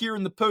come back here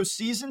in the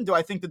postseason, do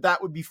I think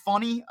that would be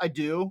funny? I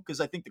do, because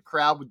I think the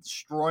crowd would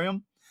destroy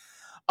him.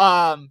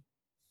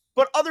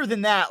 But other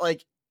than that,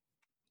 like,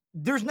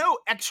 there's no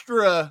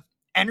extra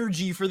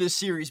energy for this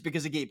series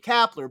because of Gabe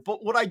Kapler.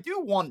 But what I do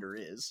wonder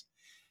is,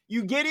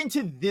 you get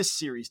into this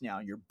series now,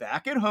 you're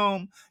back at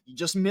home, you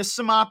just missed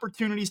some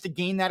opportunities to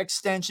gain that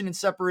extension and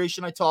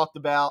separation I talked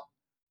about.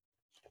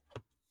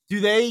 Do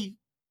they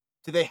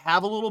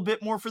have a little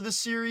bit more for this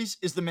series?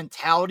 Is the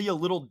mentality a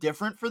little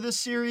different for this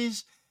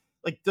series?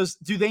 Like,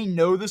 do they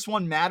know this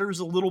one matters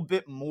a little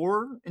bit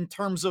more in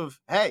terms of,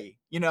 hey,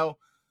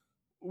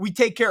 we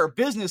take care of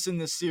business in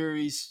this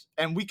series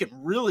and we can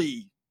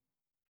really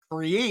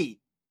create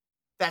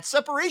that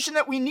separation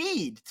that we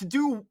need to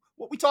do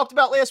what we talked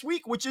about last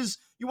week, which is,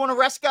 you want to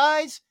rest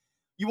guys,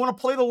 you want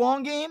to play the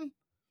long game,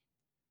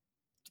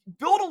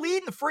 build a lead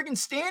in the friggin'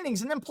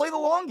 standings and then play the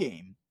long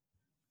game.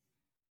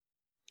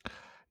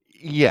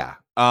 Yeah.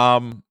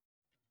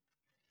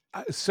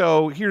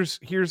 So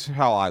here's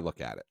how I look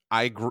at it.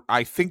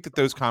 I think that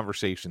those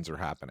conversations are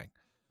happening.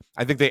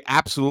 I think they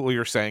absolutely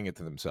are saying it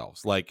to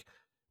themselves. Like,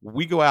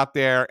 we go out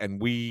there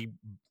and we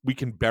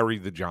can bury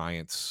the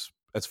Giants,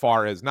 as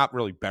far as not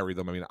really bury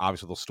them. I mean,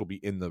 obviously they'll still be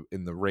in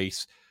the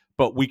race,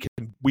 but we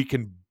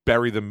can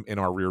bury them in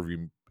our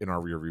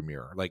rearview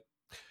mirror. Like,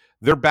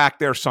 they're back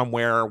there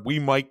somewhere. We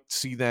might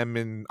see them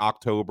in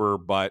October,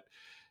 but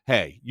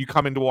hey, you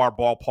come into our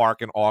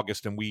ballpark in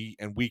August and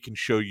we can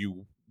show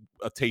you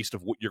a taste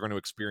of what you're going to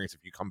experience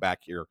if you come back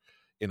here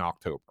in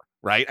October,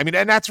 right? I mean,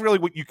 and that's really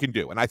what you can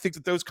do. And I think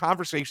that those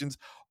conversations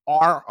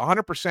are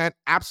 100%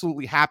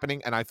 absolutely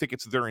happening, and I think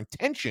it's their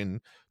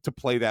intention to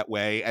play that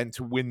way and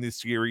to win this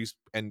series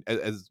and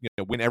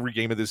win every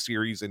game of this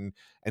series and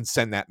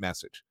send that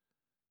message.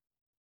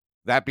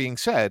 That being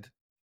said,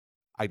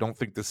 I don't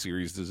think the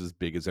series is as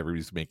big as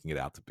everybody's making it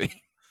out to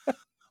be.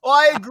 Well,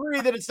 I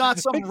agree that it's not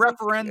some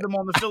referendum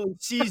on the Phillies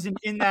season,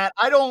 in that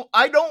I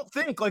don't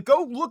think, like,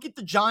 go look at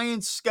the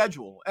Giants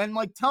schedule and,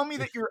 like, tell me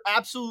that you're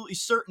absolutely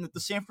certain that the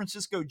San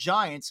Francisco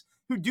Giants,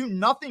 who do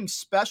nothing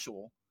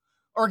special,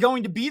 are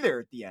going to be there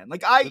at the end.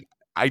 Like,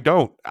 I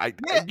don't. I've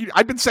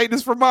been saying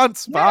this for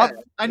months, Bob.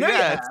 I know you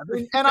have,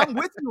 and I'm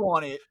with you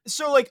on it.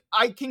 So, like,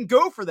 I can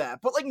go for that.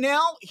 But, like,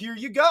 now, here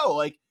you go.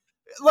 Like,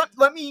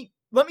 let me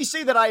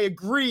say that I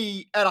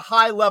agree at a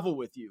high level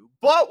with you.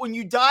 But when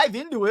you dive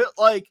into it,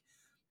 like,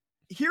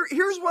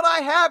 here's what I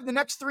have the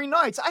next 3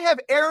 nights. I have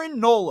Aaron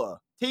Nola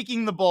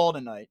taking the ball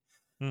tonight.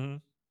 Mm-hmm.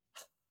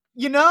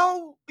 You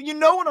know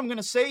what I'm going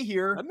to say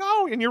here.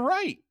 No, and you're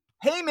right.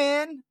 Hey,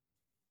 man,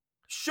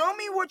 Show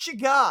me what you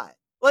got.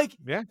 Like,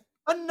 Yeah.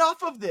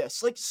 enough of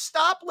this. Like,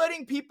 stop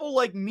letting people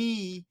like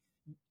me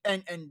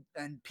and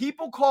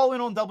people call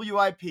in on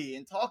WIP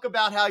and talk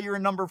about how you're a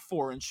number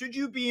 4 and should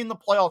you be in the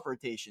playoff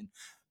rotation.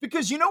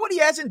 Because you know what he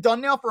hasn't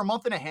done now for a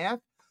month and a half?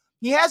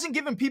 He hasn't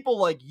given people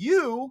like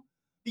you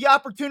the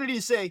opportunity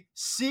to say,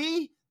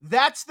 see,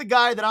 that's the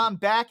guy that I'm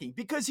backing,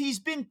 because he's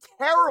been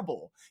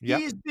terrible. Yep.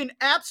 He's been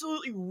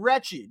absolutely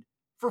wretched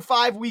for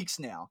 5 weeks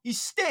now. He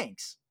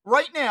stinks.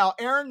 Right now,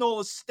 Aaron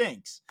Nola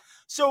stinks.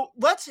 So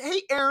let's,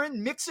 hey,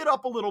 Aaron, mix it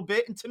up a little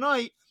bit. And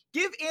tonight,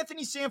 give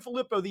Anthony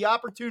Sanfilippo the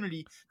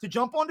opportunity to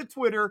jump onto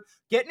Twitter,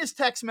 get in his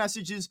text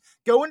messages,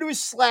 go into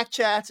his Slack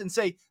chats, and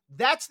say,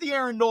 that's the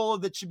Aaron Nola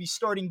that should be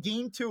starting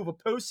game 2 of a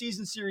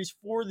postseason series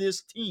for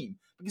this team.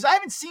 Because I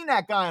haven't seen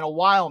that guy in a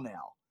while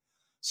now.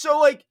 So,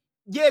 like,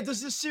 yeah,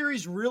 does this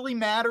series really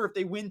matter if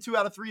they win 2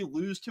 out of 3,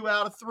 lose 2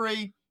 out of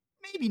 3?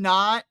 Maybe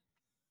not.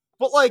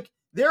 But, like,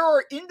 there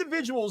are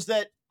individuals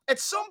that at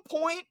some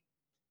point,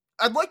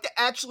 I'd like to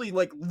actually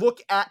like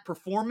look at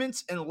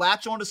performance and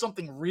latch onto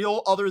something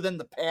real other than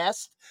the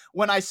past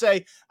when I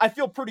say I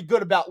feel pretty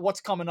good about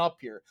what's coming up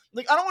here.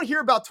 Like, I don't want to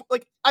hear about,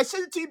 like I said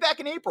it to you back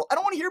in April, I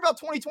don't want to hear about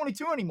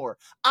 2022 anymore.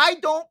 I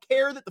don't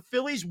care that the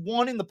Phillies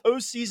won in the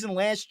postseason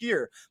last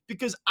year,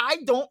 because I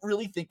don't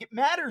really think it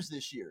matters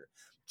this year.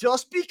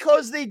 Just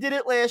because they did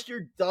it last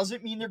year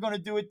doesn't mean they're going to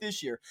do it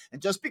this year.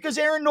 And just because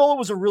Aaron Nola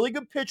was a really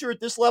good pitcher at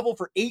this level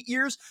for 8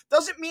 years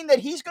doesn't mean that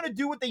he's going to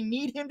do what they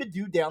need him to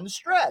do down the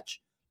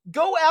stretch.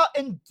 Go out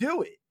and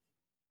do it.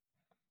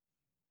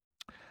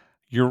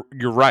 You're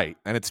right.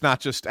 And it's not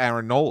just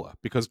Aaron Nola,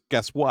 because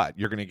guess what?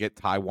 You're going to get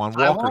Taijuan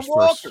Walker's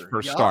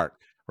first start,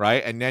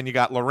 right? And then you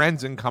got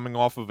Lorenzen coming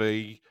off of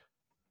a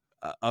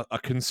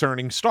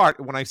concerning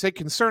start. When I say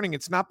concerning,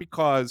 it's not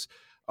because,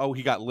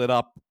 he got lit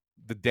up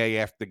the day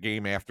after the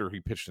game after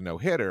he pitched a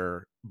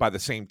no-hitter by the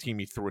same team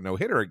he threw a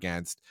no-hitter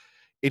against.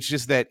 It's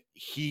just that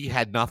he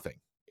had nothing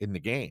in the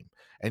game.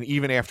 And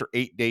even after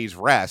 8 days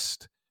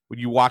rest, when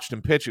you watched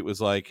him pitch, it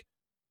was like,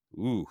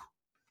 ooh.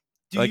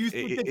 Do you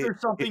think that there's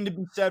something to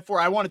be said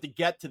for, I wanted to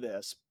get to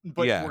this,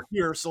 but we're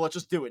here, so let's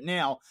just do it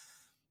now.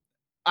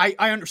 I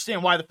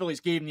understand why the Phillies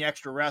gave him the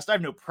extra rest. I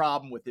have no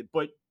problem with it,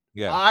 but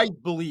I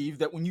believe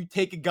that when you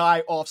take a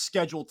guy off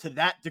schedule to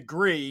that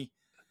degree,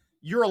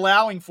 you're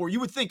allowing for, you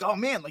would think, oh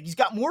man, like he's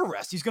got more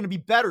rest. He's going to be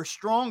better,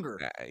 stronger.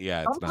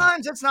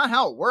 Sometimes that's not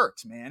how it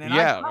works, man. And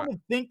I kind of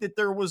think that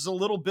there was a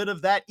little bit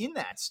of that in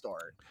that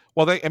start.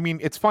 Well,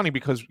 it's funny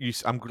because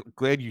I'm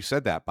glad you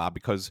said that, Bob,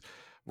 because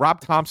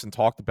Rob Thompson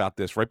talked about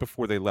this right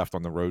before they left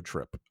on the road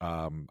trip.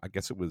 I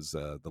guess it was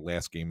the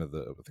last game of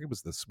I think it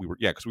was this.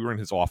 Because we were in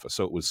his office,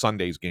 so it was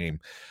Sunday's game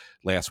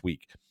last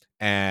week,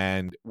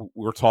 and we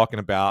were talking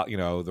about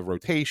the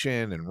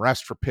rotation and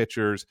rest for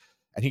pitchers,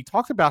 and he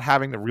talked about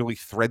having to really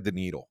thread the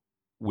needle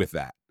with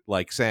that,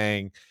 like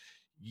saying,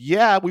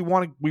 yeah, we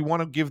want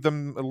to give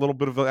them a little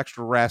bit of an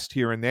extra rest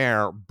here and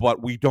there,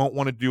 but we don't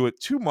want to do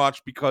it too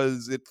much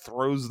because it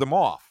throws them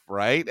off,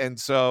 right? And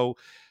so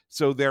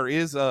there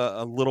is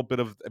a little bit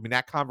of,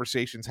 that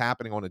conversation's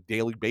happening on a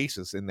daily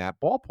basis in that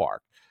ballpark.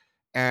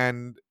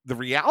 And the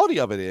reality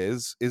of it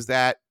is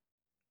that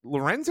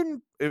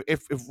Lorenzen,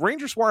 if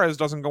Ranger Suarez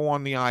doesn't go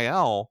on the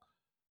IL,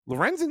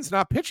 Lorenzen's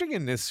not pitching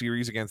in this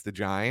series against the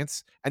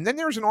Giants. And then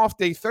there's an off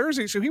day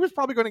Thursday, so he was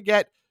probably going to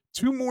get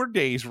 2 more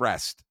days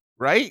rest,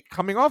 right?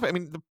 Coming off,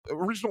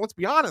 let's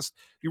be honest,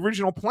 the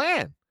original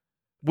plan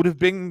would have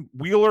been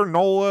Wheeler,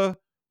 Nola,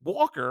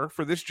 Walker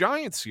for this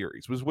Giants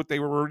series was what they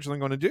were originally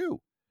going to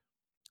do.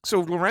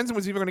 So Lorenzen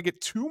was even going to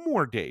get 2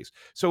 more days.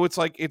 So it's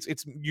like it's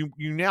you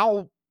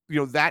now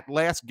that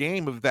last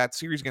game of that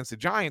series against the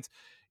Giants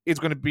is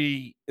going to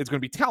be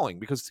telling,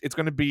 because it's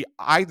going to be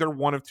either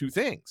one of 2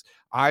 things.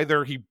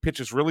 Either he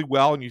pitches really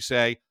well and you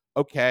say,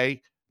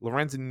 okay,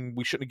 Lorenzen,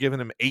 we shouldn't have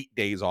given him 8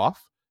 days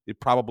off. It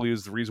probably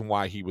is the reason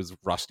why he was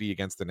rusty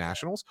against the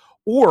Nationals.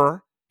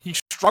 Or he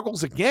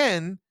struggles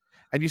again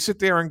and you sit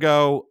there and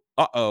go,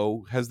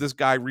 has this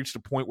guy reached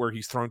a point where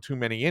he's thrown too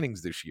many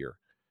innings this year?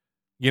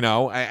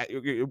 Or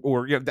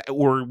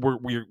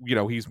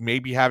he's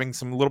maybe having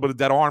some little bit of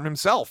dead arm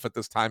himself at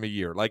this time of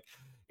year. Like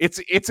it's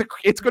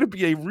going to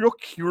be a real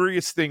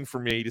curious thing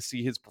for me to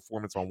see his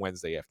performance on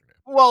Wednesday afternoon.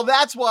 Well,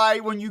 that's why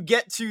when you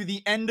get to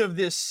the end of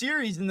this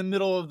series in the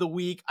middle of the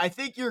week, I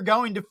think you're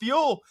going to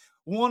feel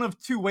one of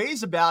 2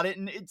 ways about it,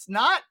 and it's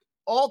not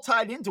all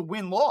tied into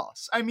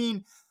win-loss. Let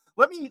me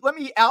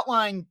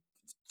outline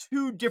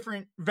 2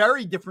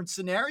 very different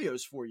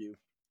scenarios for you.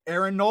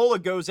 Aaron Nola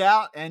goes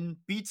out and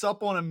beats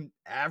up on an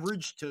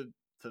average to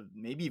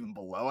maybe even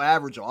below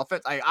average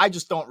offense. I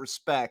just don't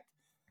respect.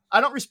 I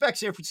don't respect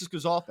San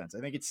Francisco's offense. I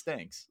think it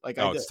stinks.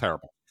 It's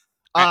terrible.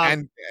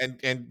 And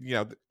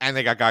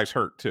they got guys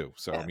hurt too.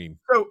 So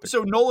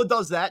so Nola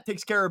does that,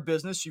 takes care of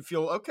business. You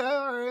feel okay,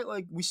 all right.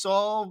 Like we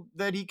saw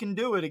that he can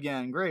do it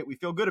again. Great, we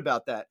feel good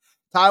about that.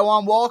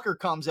 Taijuan Walker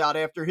comes out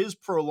after his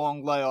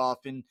prolonged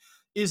layoff and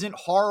isn't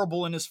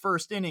horrible in his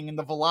first inning, and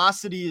the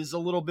velocity is a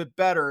little bit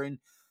better, and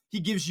he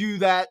gives you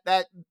that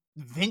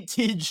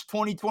vintage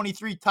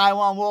 2023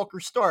 Taijuan Walker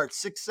start,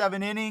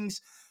 6-7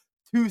 innings,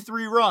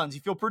 2-3 runs.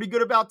 You feel pretty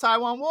good about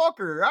Taijuan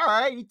Walker. All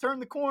right, he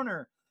turned the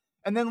corner.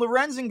 And then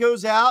Lorenzen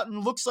goes out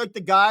and looks like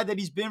the guy that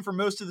he's been for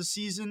most of the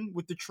season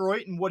with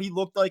Detroit and what he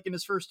looked like in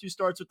his first 2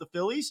 starts with the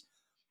Phillies.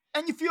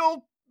 And you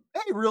feel,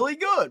 hey, really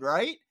good,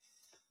 right?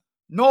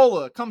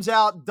 Nola comes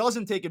out,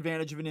 doesn't take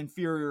advantage of an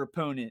inferior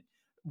opponent.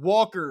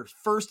 Walker,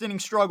 first inning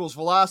struggles,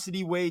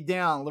 velocity way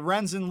down.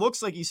 Lorenzen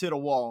looks like he's hit a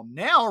wall.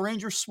 Now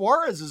Ranger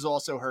Suarez is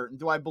also hurt. And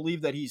do I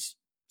believe that he's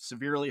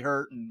severely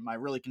hurt? And am I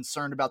really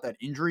concerned about that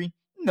injury?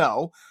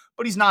 No,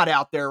 but he's not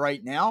out there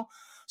right now.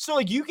 So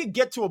like you could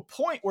get to a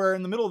point where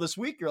in the middle of this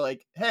week, you're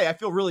like, hey, I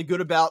feel really good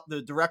about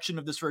the direction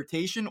of this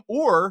rotation.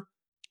 Or,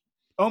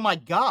 oh my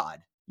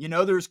God,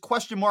 there's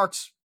question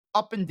marks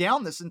up and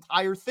down this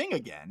entire thing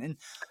again. And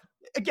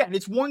again,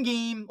 it's one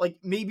game, like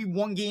maybe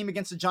one game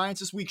against the Giants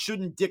this week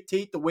shouldn't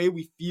dictate the way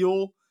we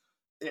feel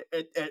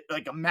at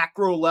like a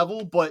macro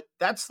level, but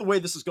that's the way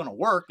this is going to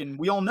work, and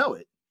we all know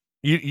it.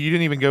 You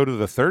didn't even go to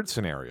the third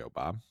scenario,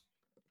 Bob.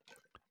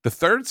 The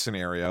third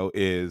scenario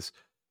is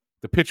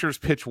the pitchers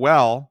pitch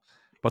well,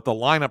 but the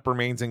lineup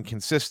remains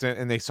inconsistent,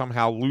 and they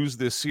somehow lose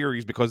this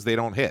series because they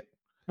don't hit.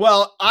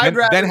 Well,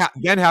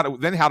 then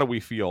how do we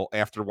feel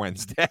after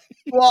Wednesday?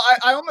 Well,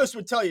 I almost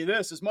would tell you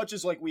this, as much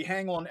as like we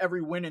hang on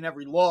every win and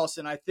every loss,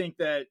 and I think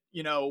that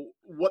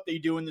what they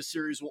do in this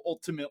series will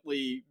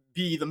ultimately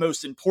be the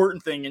most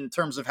important thing in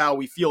terms of how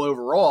we feel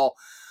overall.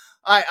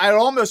 I'd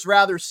almost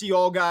rather see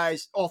all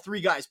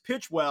 3 guys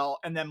pitch well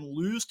and then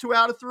lose 2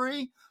 out of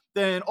 3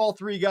 than all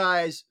 3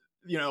 guys,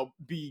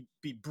 be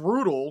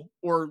brutal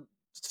or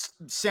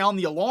sound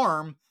the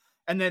alarm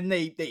and then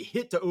they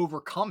hit to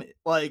overcome it.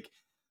 Like,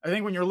 I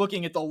think when you're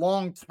looking at the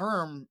long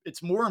term,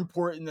 it's more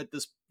important that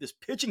this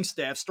pitching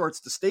staff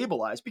starts to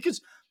stabilize,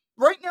 because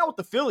right now with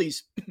the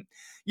Phillies,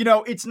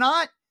 it's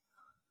not.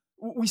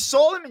 We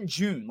saw them in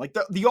June. Like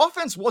the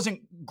offense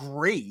wasn't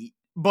great,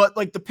 but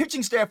like the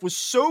pitching staff was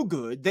so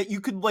good that you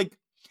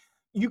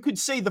could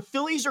say the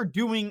Phillies are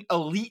doing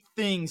elite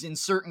things in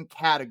certain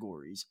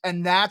categories,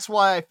 and that's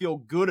why I feel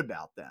good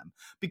about them,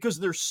 because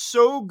they're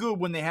so good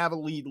when they have a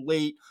lead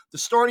late. The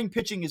starting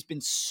pitching has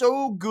been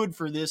so good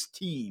for this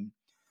team.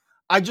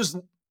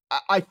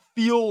 I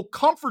feel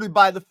comforted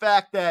by the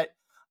fact that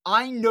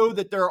I know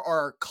that there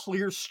are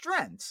clear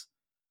strengths.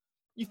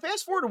 You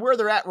fast forward to where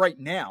they're at right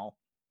now,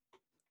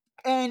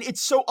 and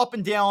it's so up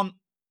and down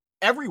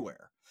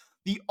everywhere.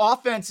 The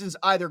offense is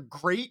either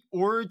great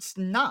or it's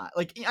not.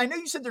 Like, I know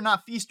you said they're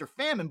not feast or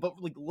famine,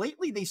 but like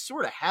lately they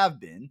sort of have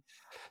been.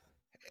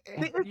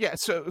 Yeah,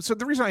 so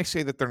the reason I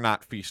say that they're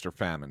not feast or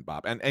famine,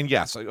 Bob, and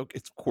yes, of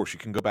course you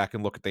can go back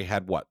and look at, they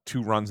had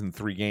 2 runs in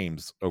 3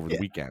 games over the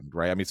weekend,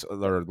 right? I mean,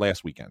 or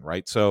last weekend,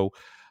 right? So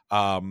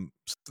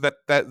that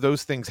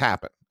those things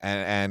happen,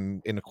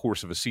 and in the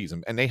course of a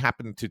season, and they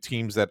happen to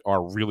teams that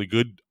are really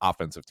good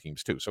offensive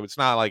teams too. So it's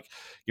not like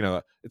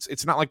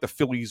it's not like the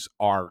Phillies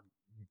are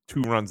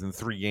 2 runs in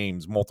 3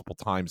 games multiple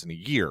times in a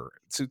year.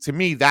 So to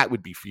me, that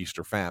would be feast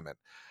or famine.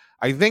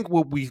 I think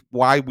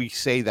why we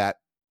say that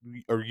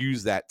or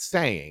use that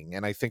saying,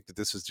 and I think that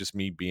this is just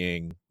me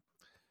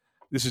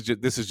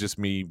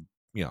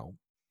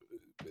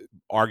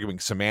arguing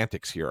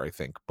semantics here, I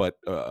think, but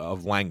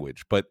of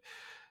language. But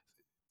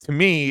to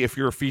me, if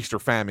you're a feast or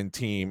famine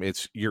team,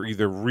 you're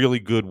either really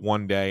good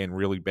one day and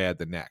really bad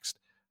the next.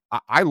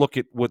 I look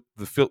at what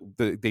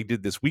they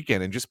did this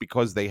weekend, and just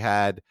because they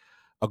had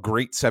a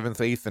great 7th,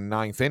 8th, and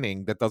 9th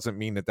inning, that doesn't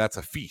mean that that's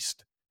a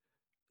feast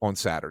on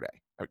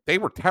Saturday. They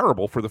were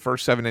terrible for the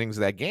first 7 innings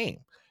of that game,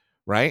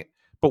 right?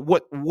 But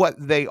what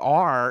they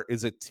are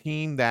is a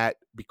team that,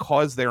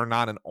 because they're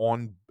not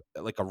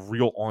a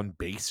real on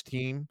base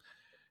team,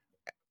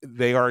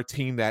 they are a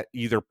team that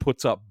either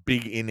puts up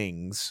big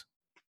innings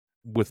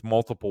with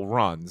multiple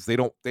runs.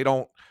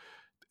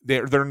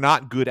 They're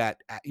not good at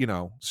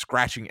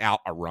scratching out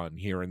a run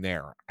here and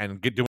there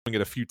and doing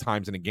it a few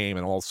times in a game,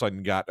 and all of a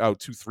sudden got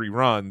 2-3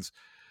 runs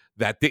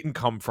that didn't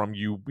come from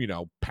you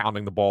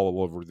pounding the ball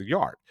all over the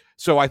yard.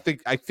 So I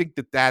think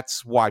that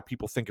that's why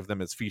people think of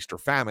them as feast or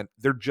famine.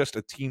 They're just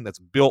a team that's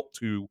built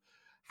to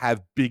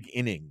have big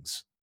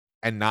innings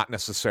and not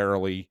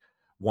necessarily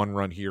 1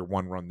 run here,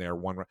 1 run there,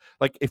 1 run.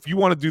 Like, if you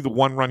want to do the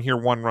 1 run here,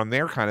 1 run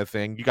there kind of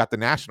thing, you got the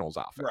Nationals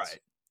offense.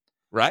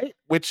 Right?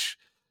 Which,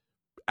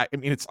 I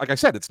mean, it's like I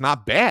said, it's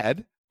not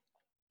bad,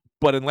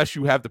 but unless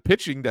you have the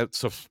pitching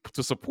to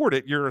support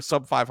it, you're a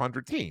sub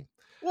 500 team.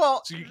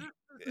 Well, so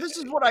this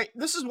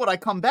is what I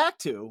come back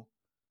to.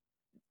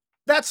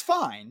 That's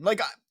fine.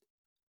 Like,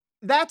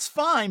 that's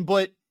fine,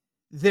 but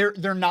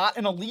they're not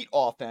an elite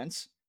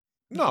offense.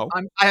 No,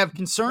 I have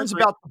concerns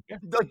about.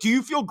 Do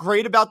you feel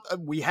great about?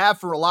 We have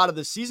for a lot of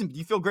the season. Do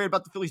you feel great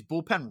about the Phillies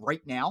bullpen right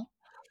now?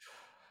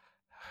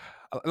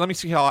 Let me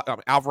see how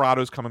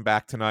Alvarado's coming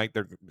back tonight.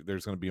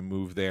 There's going to be a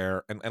move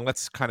there, and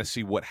let's kind of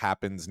see what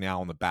happens now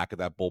on the back of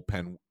that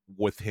bullpen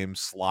with him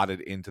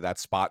slotted into that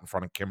spot in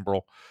front of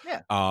Kimbrel.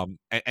 Yeah.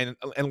 And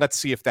let's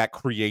see if that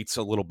creates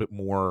a little bit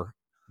more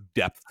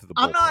depth to the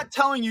I'm bullpen. not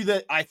telling you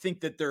that I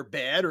think that they're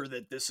bad or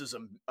that this is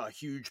a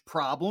huge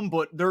problem,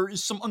 but there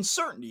is some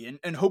uncertainty,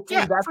 and hopefully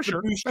Yeah, that's for the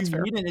sure. boost That's you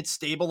fair. need, and it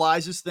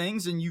stabilizes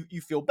things, and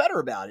you feel better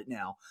about it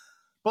now.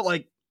 But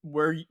like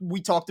where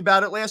we talked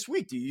about it last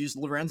week, do you use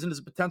Lorenzen as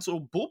a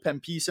potential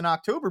bullpen piece in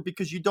October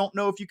because you don't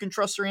know if you can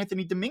trust Sir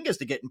Anthony Dominguez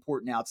to get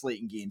important outs late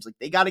in games? Like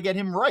they got to get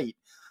him right.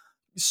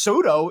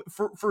 Soto,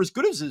 for as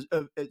good as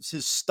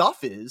his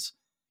stuff is,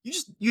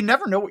 you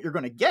never know what you're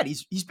going to get.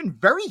 He's been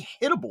very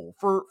hittable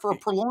for a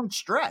prolonged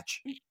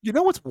stretch. You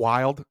know what's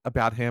wild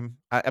about him?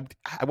 I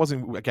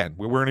wasn't, again,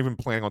 we weren't even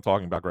planning on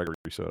talking about Gregory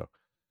Soto.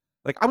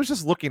 Like I was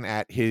just looking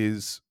at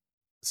his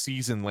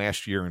season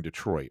last year in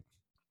Detroit,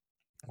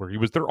 where he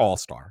was their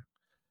all-star.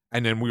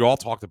 And then we all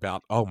talked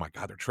about, oh my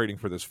God, they're trading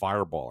for this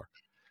fireballer.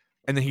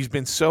 And then he's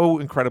been so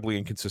incredibly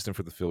inconsistent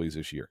for the Phillies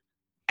this year.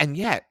 And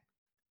yet,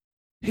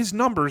 his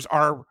numbers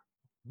are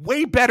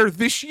way better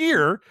this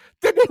year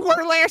than they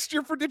were last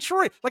year for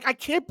Detroit. Like, I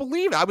can't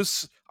believe it. I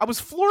was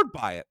floored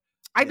by it.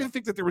 I didn't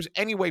think that there was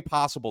any way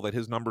possible that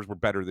his numbers were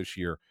better this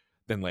year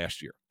than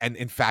last year. And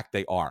in fact,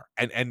 they are.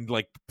 And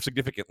like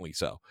significantly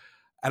so.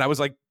 And I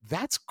was like,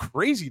 that's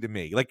crazy to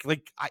me. Like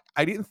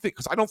I didn't think,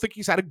 because I don't think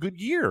he's had a good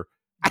year.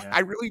 Yeah. I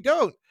really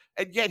don't.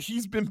 And yet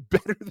he's been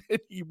better than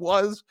he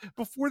was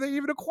before they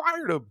even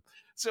acquired him.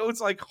 So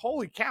it's like,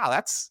 holy cow,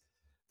 that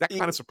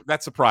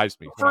surprised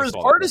me. For as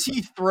hard as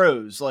he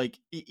throws, like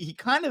he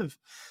kind of,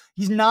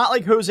 he's not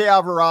like Jose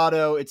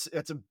Alvarado. It's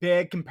a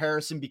bad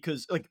comparison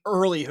because like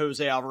early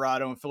Jose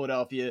Alvarado in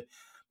Philadelphia,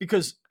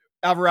 because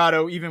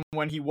Alvarado, even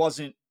when he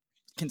wasn't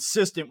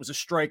consistent, was a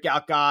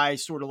strikeout guy,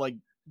 sort of like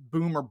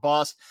boom or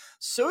bust.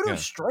 Soto's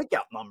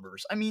strikeout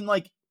numbers, I mean,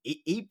 like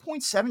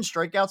 8.7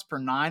 strikeouts per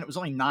 9. It was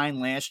only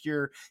 9 last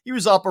year. He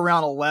was up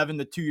around 11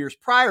 the 2 years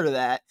prior to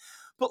that.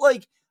 But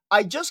like,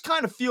 I just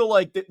kind of feel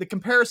like the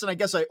comparison I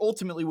guess I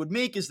ultimately would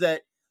make is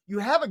that you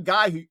have a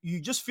guy who you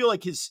just feel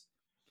like his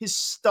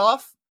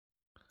stuff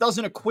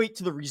doesn't equate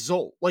to the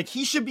result. Like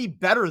he should be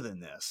better than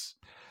this.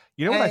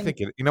 You know what I think?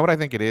 You know what I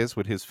think it is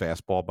with his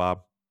fastball,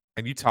 Bob.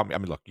 And you tell me. I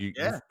mean, look,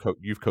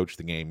 you've coached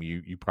the game.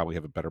 You probably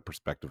have a better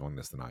perspective on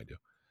this than I do.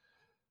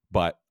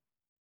 But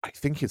I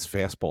think his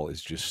fastball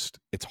is just,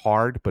 it's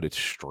hard, but it's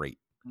straight.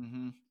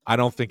 Mm-hmm. I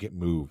don't think it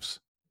moves.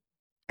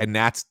 And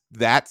that's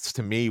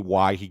to me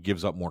why he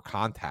gives up more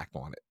contact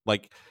on it.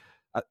 Like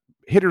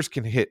hitters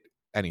can hit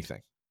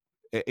anything.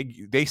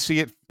 They see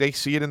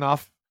it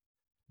enough.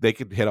 They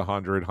could hit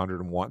 100,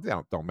 101. They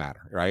don't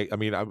matter, right? I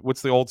mean,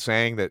 what's the old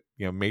saying that,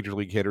 you know, major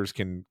league hitters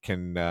can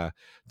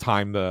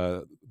time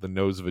the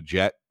nose of a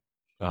jet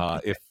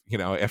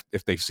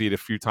if they see it a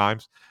few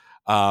times.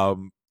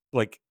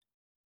 Like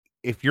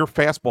if your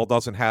fastball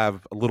doesn't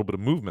have a little bit of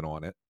movement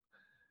on it,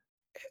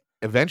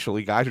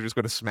 eventually guys are just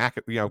going to smack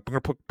it. You know,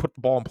 going to put the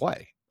ball in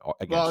play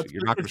against you.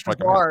 You're not going to strike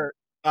them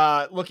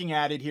out. Looking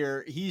at it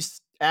here,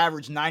 he's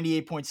averaged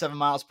 98.7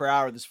 miles per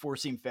hour this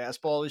four-seam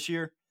fastball this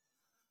year.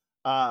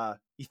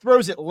 He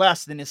throws it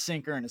less than his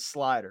sinker and his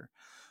slider,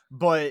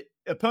 but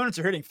opponents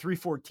are hitting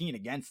 314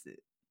 against it.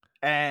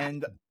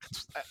 And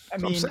I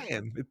mean,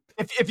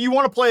 if you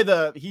want to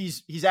play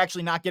he's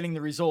actually not getting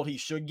the result he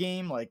should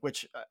game, like,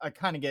 which I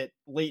kind of get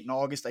late in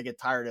August. I get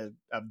tired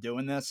of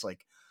doing this.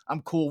 Like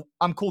I'm cool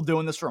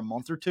doing this for a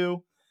month or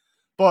two,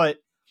 but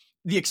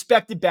the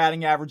expected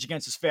batting average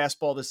against his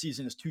fastball this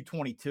season is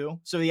 222.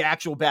 So the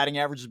actual batting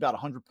average is about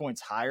 100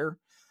 points higher.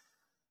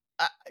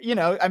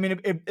 I mean,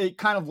 it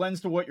kind of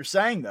lends to what you're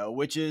saying though,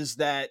 which is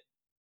that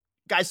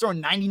guys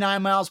throwing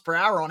 99 miles per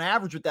hour on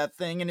average with that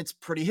thing, and it's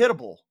pretty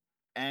hittable.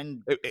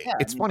 And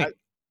it's funny.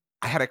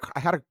 I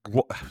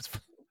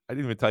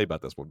didn't even tell you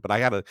about this one, but I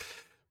had a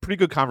pretty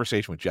good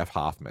conversation with Jeff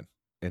Hoffman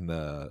in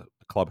the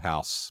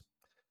clubhouse.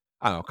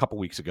 I don't know, a couple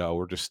weeks ago.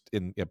 We're just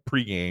in a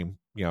pregame.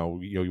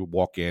 You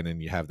walk in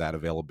and you have that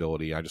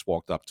availability. I just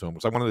walked up to him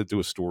because I wanted to do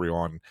a story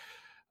on,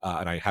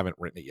 and I haven't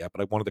written it yet, but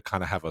I wanted to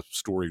kind of have a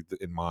story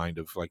in mind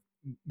of like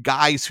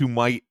guys who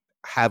might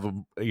have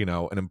an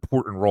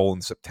important role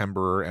in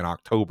September and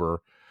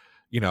October,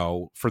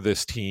 for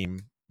this team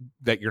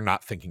that you're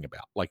not thinking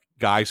about, like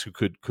guys who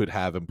could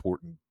have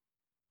important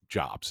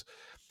jobs.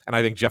 And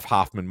I think Jeff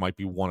Hoffman might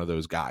be one of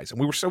those guys. And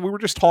we were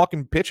just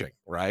talking pitching,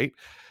 right?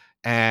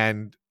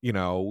 And, we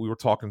were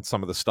talking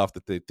some of the stuff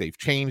that they've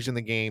changed in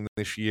the game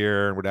this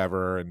year and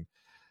whatever.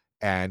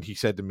 And he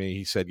said to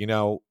me,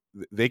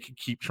 they could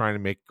keep trying to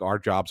make our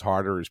jobs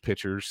harder as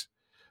pitchers.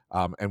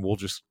 And we'll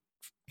just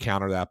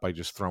counter that by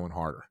just throwing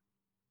harder.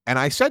 And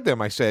I said to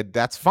him,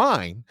 that's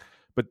fine,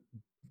 but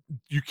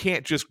you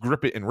can't just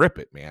grip it and rip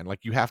it, man. Like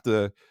you have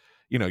to,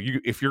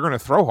 if you're going to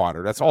throw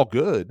harder, that's all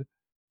good.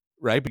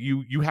 Right. But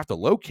you have to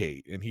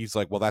locate. And he's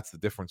like, well, that's the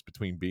difference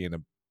between being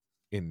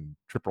in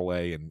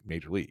AAA and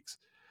major leagues.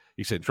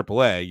 He said,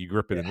 AAA, you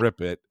grip it and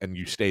rip it and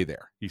you stay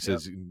there. He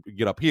says, you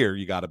get up here,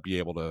 you got to be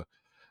able to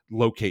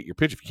locate your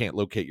pitch. If you can't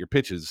locate your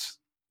pitches,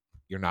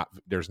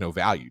 there's no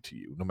value to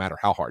you, no matter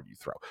how hard you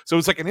throw. So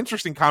it's like an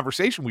interesting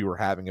conversation we were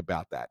having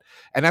about that.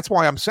 And that's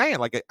why I'm saying,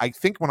 like, I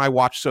think when I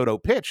watch Soto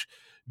pitch,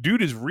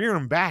 dude is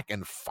rearing back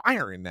and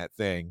firing that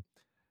thing,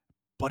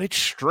 but it's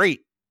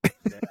straight.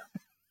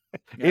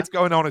 Yeah. It's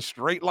going on a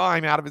straight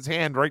line out of his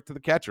hand right to the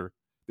catcher.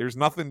 There's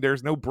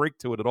no break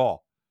to it at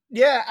all.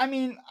 Yeah, I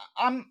mean,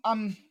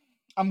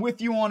 I'm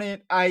with you on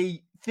it.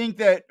 I think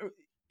that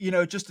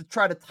just to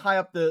try to tie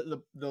up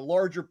the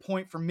larger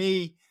point for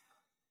me,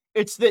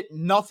 it's that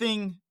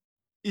nothing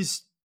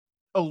is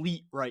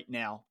elite right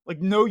now.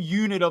 Like no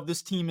unit of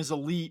this team is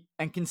elite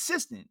and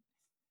consistent.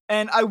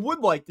 And I would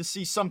like to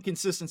see some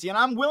consistency. And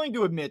I'm willing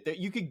to admit that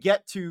you could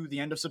get to the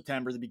end of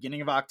September, the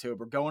beginning of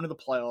October, go into the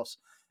playoffs,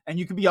 and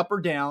you could be up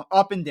or down,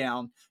 up and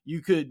down.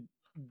 You could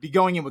be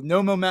going in with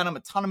no momentum,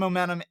 a ton of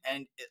momentum.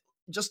 And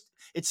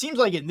it seems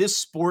like in this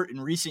sport in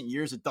recent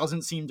years, it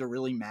doesn't seem to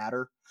really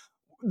matter.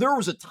 There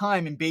was a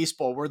time in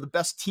baseball where the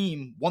best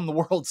team won the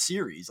World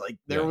Series. Like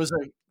there was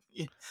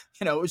it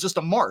was just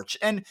a march.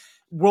 And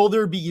will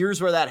there be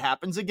years where that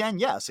happens again?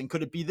 Yes. And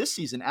could it be this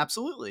season?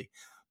 Absolutely.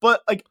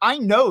 But like I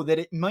know that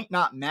it might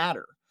not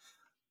matter.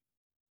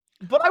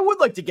 But I would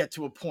like to get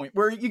to a point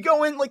where you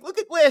go in, like, look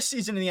at last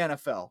season in the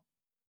NFL.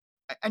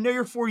 I know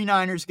you're a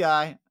 49ers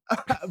guy,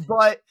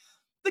 but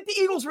like the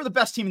Eagles were the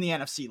best team in the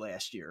NFC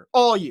last year,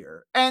 all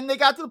year. And they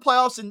got to the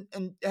playoffs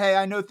and hey,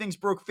 I know things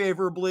broke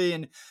favorably.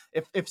 And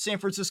if San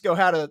Francisco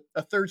had a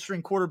third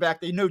string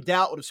quarterback, they no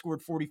doubt would have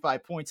scored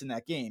 45 points in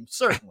that game.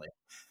 Certainly.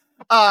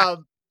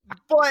 But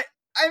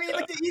I mean,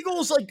 like the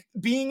Eagles, like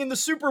being in the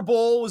Super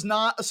Bowl was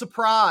not a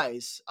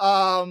surprise.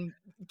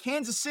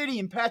 Kansas City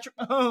and Patrick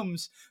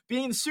Mahomes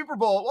being in the Super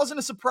Bowl, it wasn't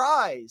a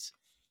surprise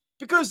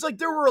because like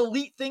there were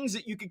elite things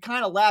that you could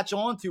kind of latch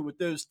onto with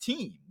those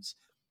teams.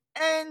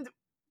 And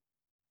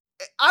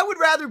I would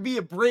rather be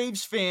a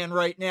Braves fan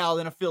right now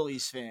than a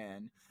Phillies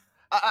fan.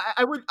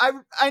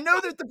 I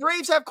know that the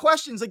Braves have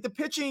questions, like the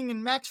pitching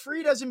and Max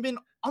Fried hasn't been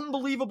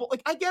unbelievable.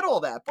 Like I get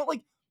all that, but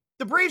like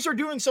the Braves are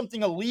doing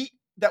something elite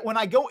that when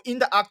I go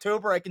into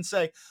October, I can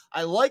say,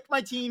 I like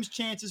my team's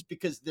chances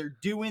because they're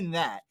doing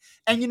that.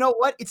 And you know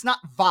what? It's not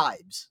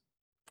vibes.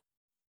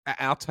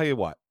 I'll tell you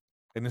what,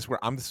 and this is where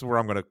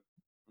I'm going to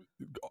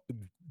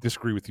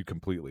disagree with you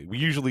completely. We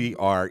usually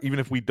are, even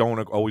if we don't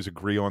always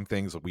agree on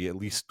things, we at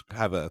least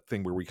have a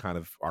thing where we kind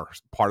of are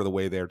part of the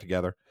way there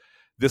together.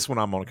 This one,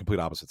 I'm on a complete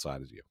opposite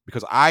side as you,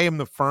 because I am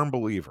the firm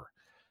believer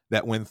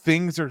that when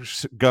things are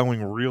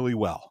going really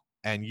well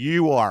and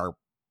you are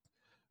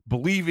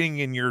believing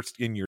in your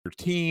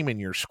team and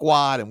your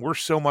squad, and we're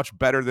so much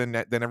better than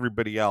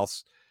everybody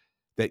else,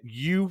 that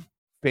you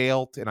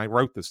failed, and I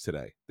wrote this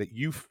today, that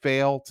you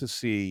fail to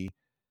see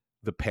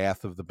the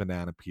path of the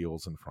banana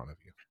peels in front of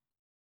you.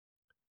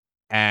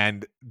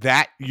 And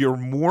that you're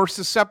more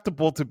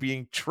susceptible to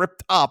being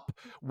tripped up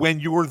when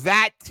you're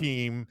that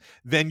team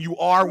than you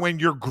are when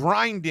you're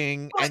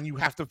grinding and you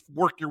have to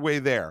work your way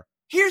there.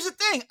 Here's the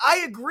thing. I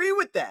agree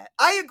with that.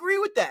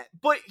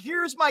 But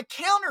here's my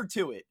counter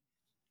to it.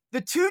 The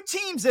two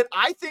teams that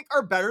I think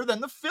are better than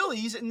the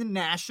Phillies in the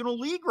National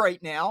League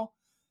right now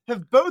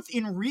have both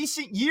in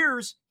recent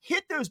years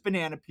hit those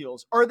banana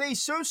peels. Are they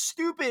so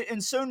stupid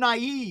and so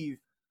naive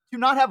to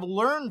not have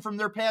learned from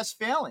their past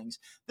failings?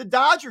 The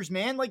Dodgers,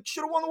 man, like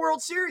should have won the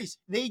World Series.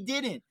 They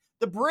didn't.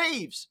 The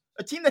Braves,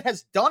 a team that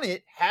has done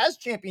it, has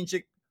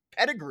championship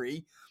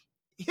pedigree,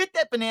 hit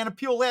that banana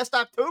peel last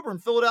October in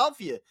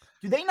Philadelphia.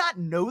 Do they not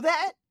know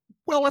that?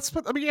 Well,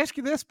 let me ask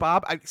you this,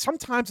 Bob.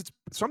 Sometimes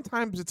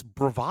it's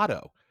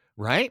bravado.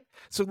 Right?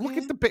 So look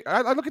at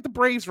I look at the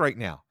Braves right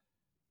now.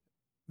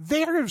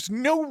 There's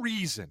no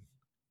reason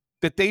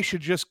that they should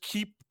just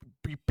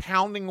be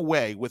pounding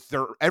away with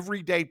their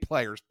everyday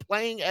players,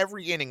 playing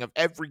every inning of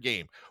every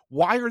game.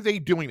 Why are they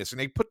doing this?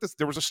 And they put this,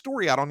 there was a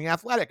story out on The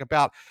Athletic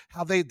about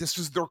how this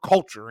is their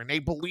culture and they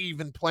believe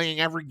in playing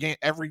every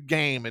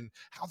game and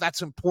how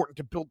that's important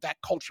to build that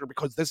culture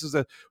because this is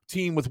a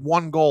team with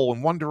one goal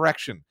and one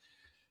direction.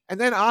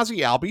 And then Ozzie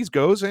Albies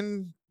goes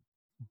and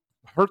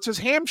hurts his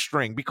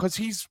hamstring because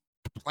he's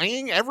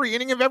playing every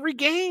inning of every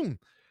game.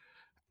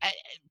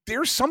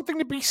 There's something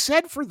to be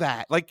said for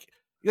that. Like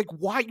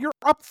why you're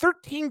up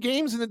 13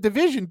 games in the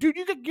division, dude,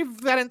 you could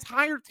give that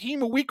entire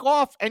team a week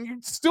off and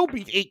you'd still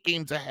be 8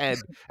 games ahead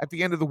at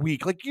the end of the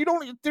week. Like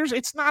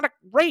it's not a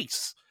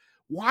race.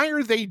 Why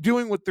are they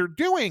doing what they're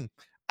doing?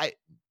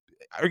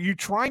 Are you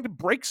trying to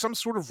break some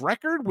sort of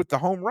record with the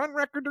home run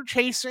record they're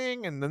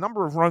chasing and the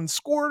number of runs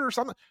scored or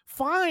something?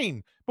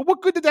 Fine. But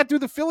what good did that do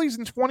the Phillies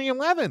in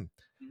 2011?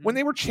 When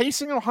they were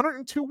chasing a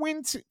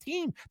 102-win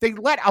team, they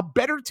let a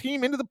better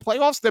team into the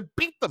playoffs that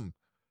beat them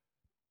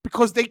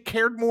because they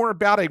cared more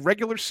about a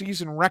regular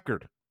season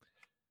record.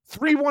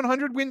 3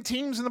 100-win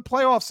teams in the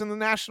playoffs in the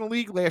National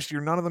League last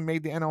year. None of them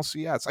made the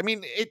NLCS. I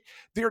mean,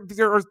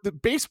 the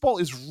baseball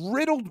is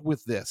riddled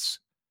with this.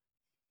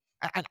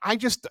 And I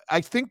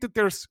think that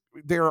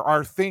there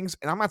are things,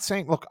 and I'm not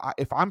saying, look,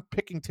 if I'm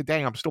picking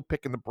today, I'm still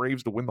picking the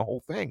Braves to win the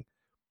whole thing.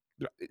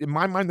 In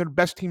my mind, they're the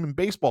best team in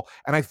baseball.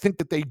 And I think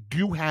that they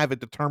do have a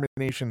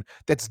determination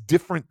that's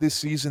different this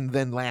season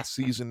than last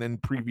season than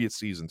previous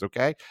seasons,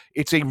 okay?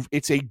 It's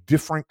a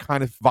different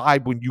kind of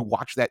vibe when you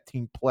watch that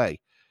team play.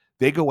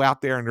 They go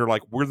out there and they're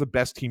like, we're the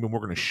best team and we're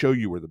going to show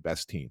you we're the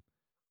best team.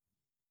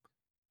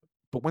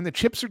 But when the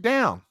chips are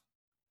down,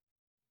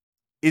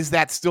 Is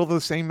that still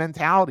the same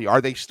mentality?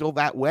 Are they still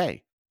that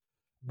way?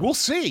 We'll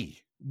see.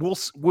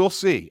 We'll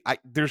see.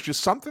 There's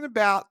just something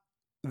about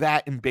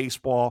that in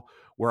baseball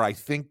where I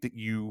think that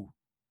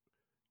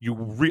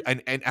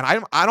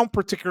I don't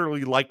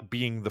particularly like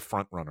being the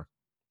front runner.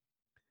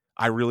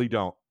 I really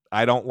don't.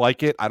 I don't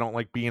like it. I don't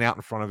like being out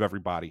in front of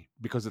everybody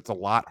because it's a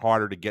lot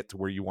harder to get to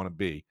where you want to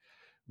be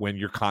when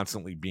you're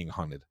constantly being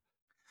hunted.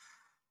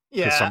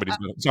 Because Yeah,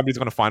 somebody's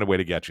going to find a way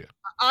to get you.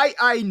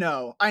 I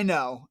know.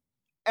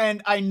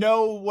 And I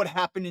know what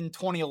happened in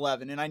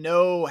 2011, and I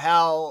know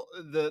how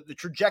the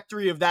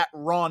trajectory of that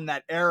run,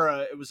 that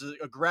era, it was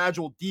a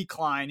gradual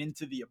decline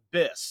into the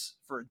abyss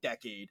for a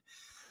decade.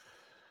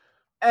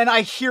 And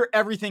I hear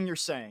everything you're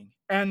saying,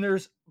 and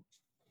there's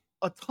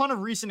a ton of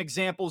recent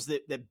examples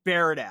that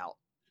bear it out.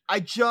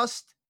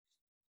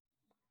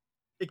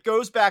 It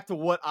goes back to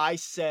what I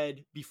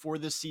said before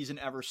this season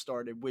ever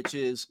started, which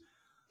is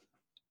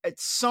at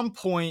some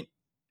point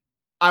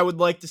I would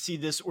like to see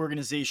this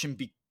organization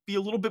be a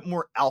little bit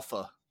more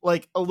alpha,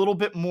 like a little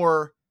bit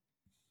more,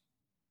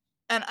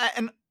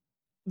 and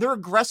they're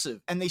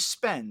aggressive and they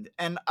spend,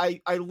 and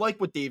I like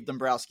what Dave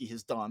Dombrowski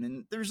has done,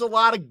 and there's a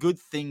lot of good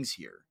things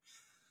here,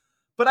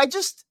 but I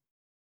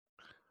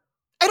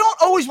don't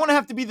always want to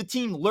have to be the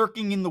team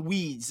lurking in the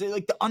weeds,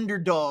 like the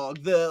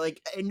underdog, the like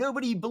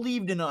nobody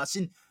believed in us,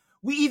 and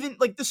we even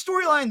like the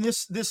storyline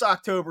this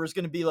October is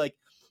going to be like,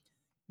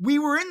 we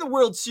were in the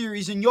World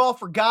Series and y'all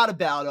forgot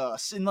about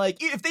us. And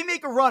like, if they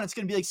make a run, it's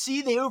going to be like,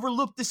 see, they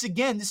overlooked this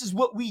again. This is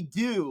what we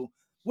do.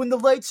 When the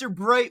lights are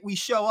bright, we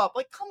show up.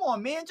 Like, come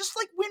on, man. Just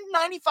like win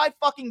 95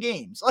 fucking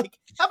games. Like,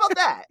 how about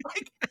that?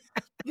 Like,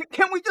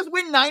 can we just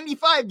win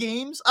 95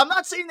 games? I'm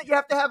not saying that you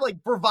have to have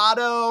like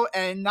bravado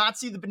and not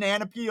see the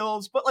banana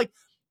peels, but like,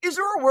 is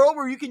there a world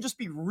where you can just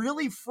be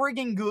really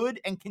friggin'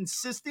 good and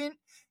consistent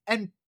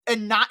and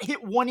not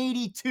hit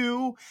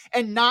 182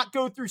 and not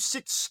go through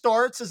 6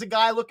 starts as a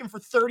guy looking for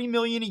 30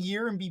 million a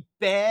year and be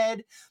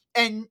bad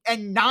and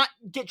not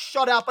get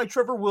shut out by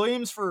Trevor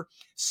Williams for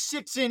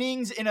 6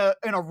 innings in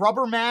a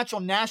rubber match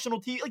on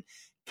national TV? Like,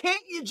 can't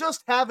you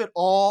just have it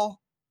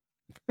all?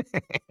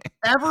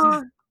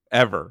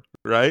 Ever,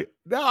 right?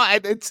 No,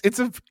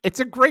 it's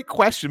a great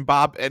question,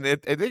 Bob, and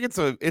I think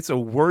it's a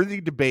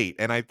worthy debate,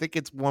 and I think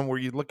it's one where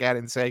you look at it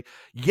and say,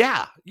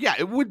 yeah,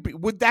 it would be.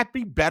 Would that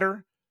be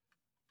better?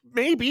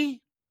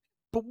 Maybe,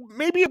 but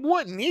maybe it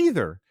wouldn't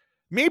either.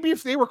 Maybe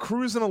if they were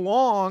cruising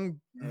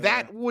along,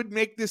 that wouldn't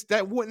make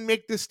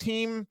this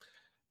team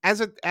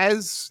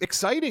as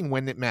exciting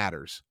when it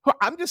matters.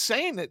 I'm just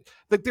saying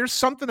that there's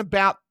something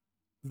about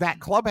that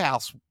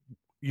clubhouse,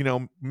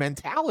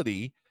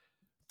 mentality,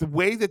 the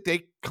way that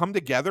they come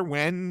together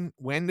when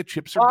the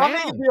chips are down.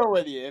 I'll make a deal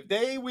with you. If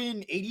they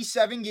win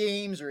 87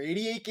 games or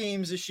 88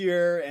 games this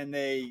year and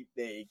they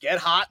get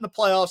hot in the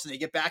playoffs and they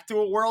get back to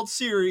a World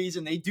Series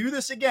and they do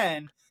this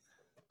again,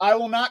 I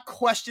will not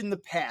question the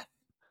path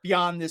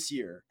beyond this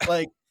year.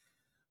 Like,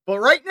 but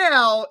right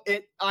now,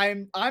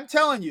 I'm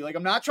telling you, like,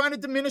 I'm not trying to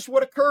diminish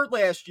what occurred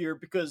last year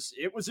because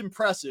it was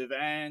impressive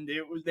and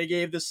they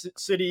gave this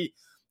city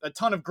a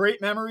ton of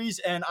great memories.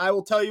 And I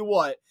will tell you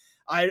what,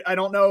 I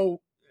don't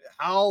know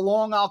how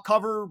long I'll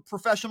cover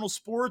professional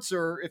sports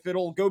or if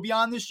it'll go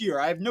beyond this year.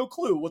 I have no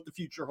clue what the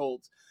future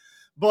holds.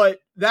 But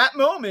that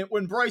moment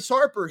when Bryce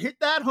Harper hit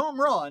that home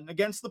run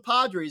against the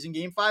Padres in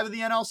Game 5 of the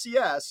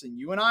NLCS, and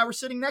you and I were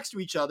sitting next to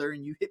each other,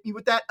 and you hit me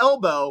with that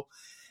elbow,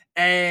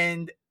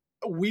 and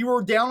we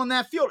were down on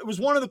that field. It was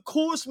one of the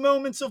coolest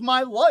moments of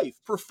my life,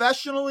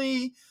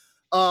 professionally,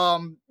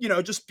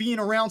 just being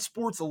around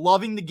sports,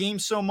 loving the game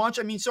so much.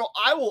 I mean, so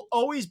I will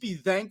always be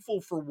thankful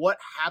for what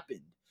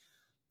happened.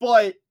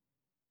 But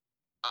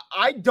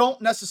I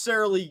don't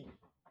necessarily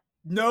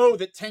know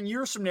that 10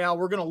 years from now,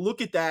 we're going to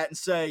look at that and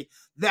say,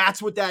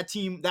 that's what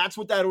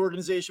that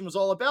organization was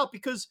all about.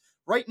 Because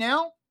right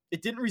now,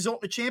 it didn't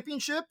result in a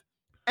championship.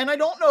 And I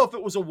don't know if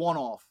it was a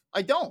one-off.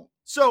 I don't.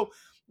 So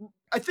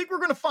I think we're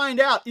going to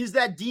find out, is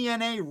that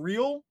DNA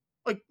real?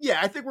 Like, yeah,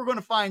 I think we're going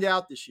to find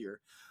out this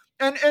year.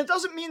 And it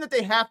doesn't mean that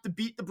they have to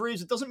beat the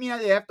Braves. It doesn't mean that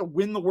they have to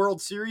win the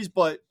World Series,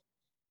 but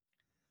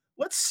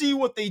let's see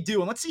what they do.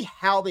 And let's see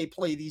how they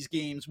play these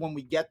games when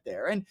we get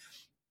there. And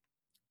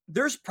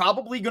there's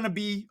probably going to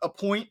be a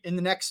point in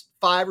the next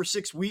 5 or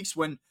 6 weeks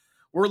when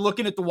we're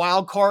looking at the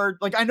wild card.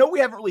 Like, I know we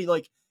haven't really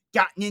like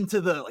gotten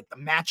into the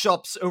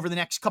matchups over the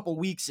next couple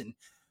weeks and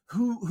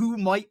who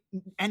might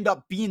end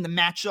up being the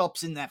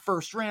matchups in that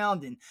first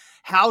round and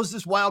how's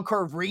this wild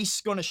card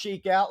race going to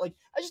shake out. Like,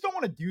 I just don't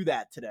want to do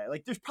that today.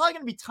 Like, there's probably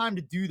going to be time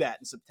to do that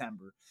in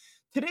September.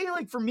 Today,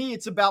 like, for me,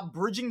 it's about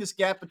bridging this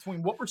gap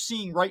between what we're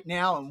seeing right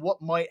now and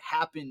what might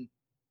happen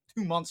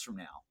 2 months from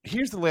now.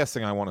 Here's the last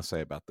thing I want to say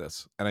about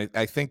this. And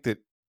I think that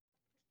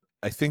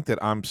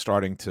I'm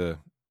starting to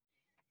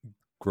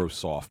grow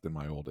soft in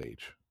my old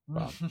age,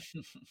 Bob.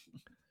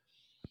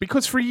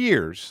 Because for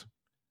years,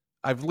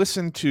 I've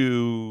listened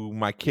to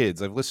my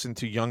kids, I've listened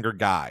to younger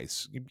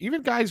guys,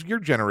 even guys your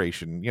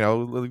generation,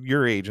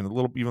 your age and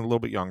even a little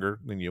bit younger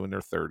than you, in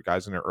their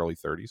guys in their early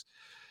 30s.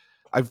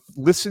 I've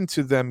listened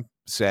to them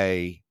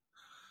say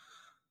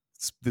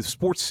the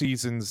sports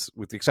seasons,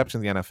 with the exception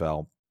of the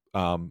NFL,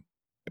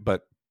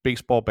 but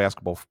baseball,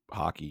 basketball,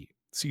 hockey,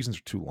 seasons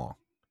are too long.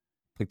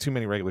 Play too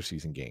many regular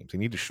season games. They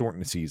need to shorten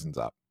the seasons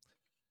up.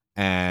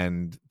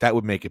 And that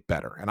would make it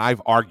better. And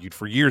I've argued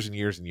for years and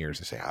years and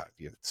years. I say,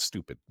 yeah, it's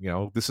stupid.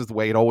 This is the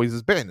way it always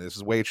has been. This is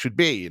the way it should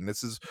be. And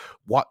this is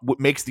what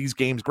makes these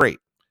games great.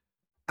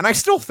 And I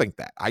still think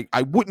that.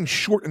 I wouldn't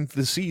shorten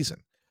the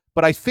season.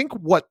 But I think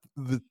what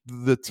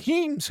the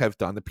teams have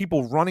done, the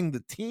people running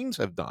the teams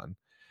have done,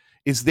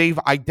 is they've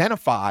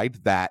identified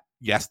that,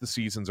 yes, the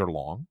seasons are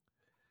long,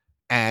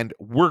 and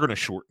we're going to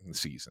shorten the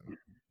season.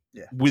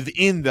 Yeah.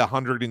 Within the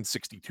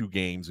 162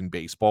 games in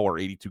baseball or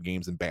 82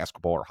 games in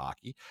basketball or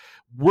hockey,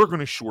 we're going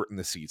to shorten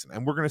the season.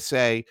 And we're going to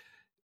say,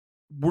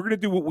 we're going to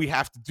do what we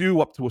have to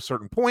do up to a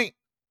certain point,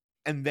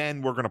 and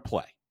then we're going to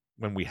play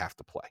when we have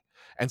to play.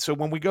 And so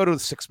when we go to the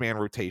 6-man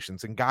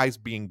rotations and guys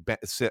being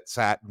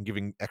sat and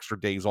giving extra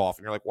days off,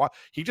 and you're like, what?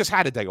 He just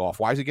had a day off.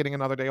 Why is he getting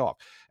another day off?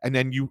 And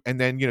then you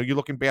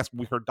look in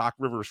basketball. We heard Doc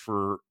Rivers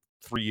for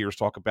 3 years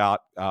talk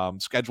about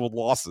scheduled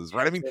losses,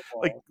 right? I mean,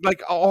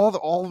 like all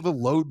the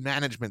load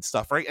management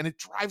stuff, right? And it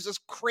drives us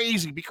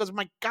crazy because,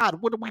 my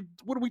God, what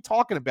are we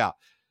talking about?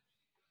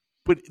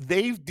 But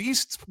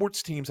these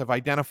sports teams have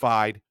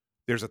identified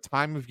there's a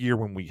time of year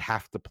when we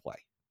have to play,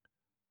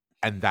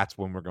 and that's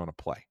when we're going to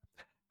play.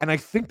 And I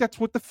think that's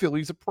what the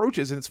Phillies' approach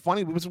is. And it's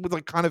funny, it was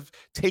like kind of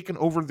taken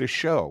over the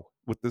show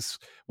with this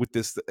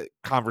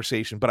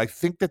conversation. But I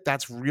think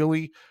that's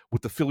really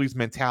what the Phillies'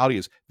 mentality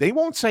is. They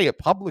won't say it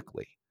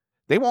publicly.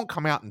 They won't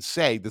come out and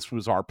say this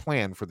was our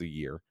plan for the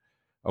year,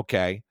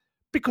 okay?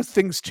 Because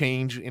things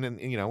change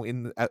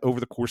over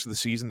the course of the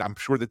season. I'm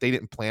sure that they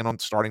didn't plan on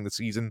starting the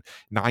season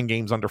 9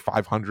 games under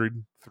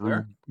 500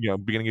 through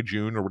beginning of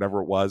June or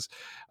whatever it was.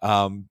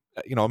 I'm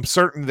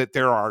certain that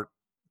there are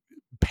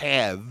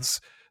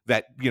paths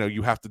that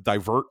you have to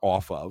divert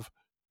off of,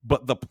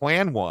 but the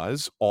plan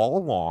was all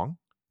along,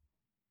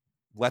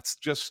 let's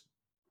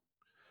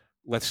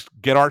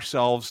get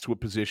ourselves to a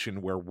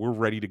position where we're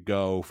ready to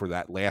go for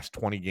that last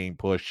 20 game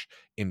push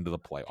into the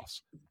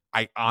playoffs.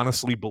 I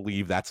honestly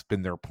believe that's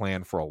been their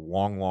plan for a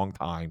long, long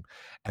time,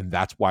 and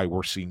that's why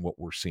we're seeing what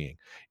we're seeing.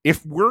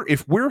 If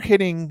we're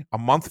hitting a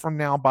month from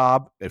now,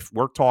 Bob, if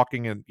we're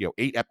talking in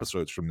 8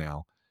 episodes from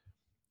now,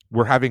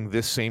 we're having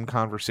this same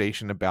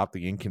conversation about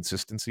the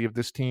inconsistency of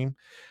this team,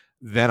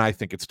 then I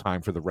think it's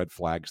time for the red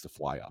flags to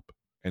fly up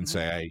and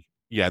say,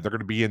 yeah, they're going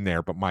to be in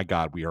there, but my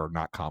God, we are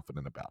not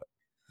confident about it.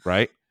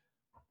 Right?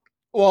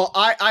 Well,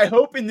 I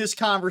hope in this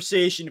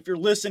conversation, if you're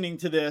listening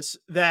to this,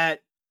 that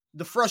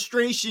the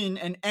frustration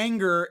and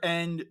anger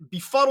and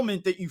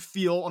befuddlement that you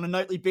feel on a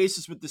nightly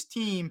basis with this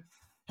team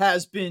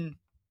has been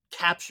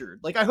captured.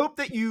 Like, I hope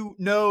that you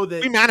know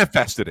that we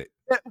manifested it.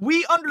 That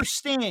we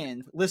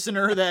understand,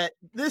 listener, that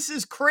this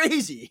is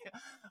crazy.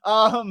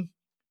 But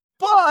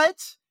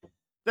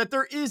that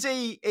there is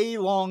a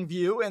long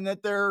view, and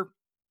that there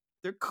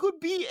could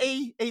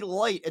be a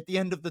light at the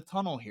end of the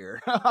tunnel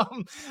here.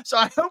 So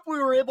I hope we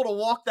were able to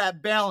walk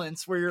that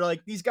balance where you're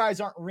like, these guys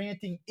aren't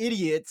ranting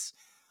idiots,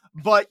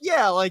 but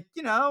yeah,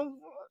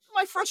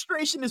 my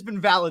frustration has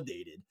been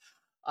validated.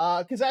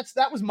 Because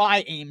that was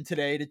my aim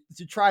today,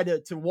 to try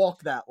to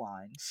walk that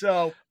line.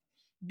 So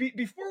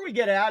before we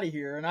get out of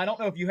here, and I don't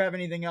know if you have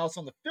anything else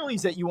on the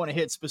Phillies that you want to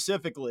hit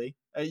specifically,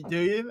 do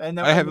you? And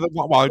then I have and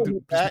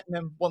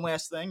then one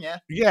last thing, yeah.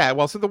 Yeah,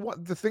 well, so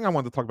the thing I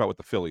wanted to talk about with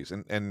the Phillies,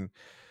 and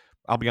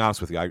I'll be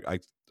honest with you,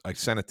 I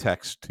sent a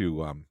text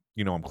to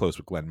I'm close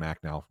with Glenn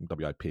Mack now from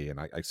WIP, and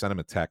I sent him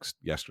a text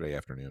yesterday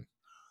afternoon,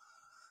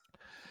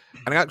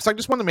 and I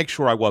just wanted to make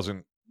sure I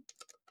wasn't,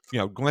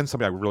 Glenn's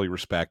somebody I really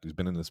respect, who's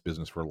been in this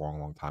business for a long,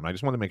 long time. I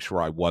just wanted to make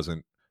sure I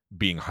wasn't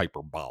being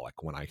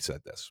hyperbolic when I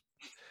said this.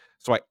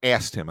 So I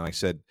asked him, and I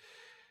said,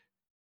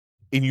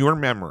 in your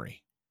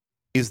memory,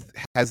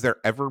 has there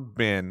ever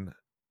been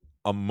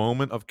a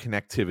moment of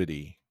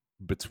connectivity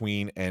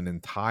between an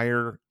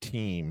entire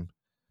team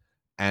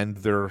and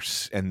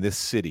this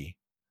city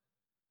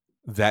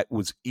that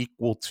was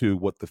equal to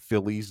what the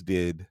Phillies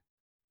did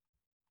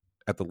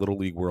at the Little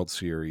League World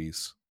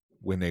Series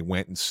when they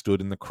went and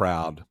stood in the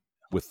crowd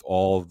with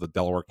all of the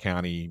Delaware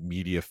County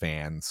media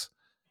fans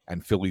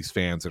and Phillies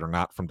fans that are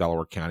not from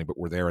Delaware County but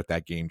were there at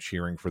that game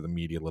cheering for the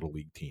media Little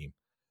League team,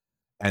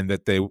 and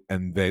that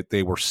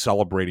they were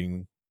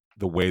celebrating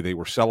the way they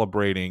were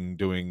celebrating,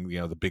 doing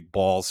the big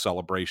balls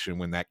celebration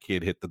when that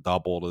kid hit the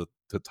double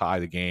to tie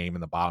the game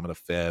in the bottom of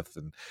the 5th,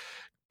 and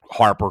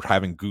Harper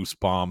having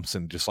goosebumps,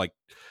 and just like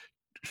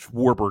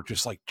Schwarber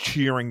just like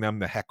cheering them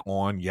the heck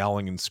on,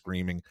 yelling and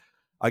screaming.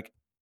 Like,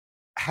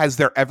 has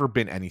there ever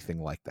been anything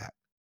like that?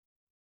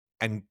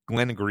 And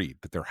Glenn agreed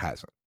that there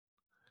hasn't.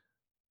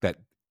 That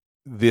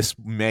this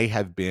may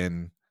have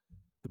been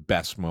the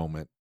best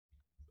moment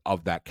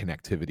of that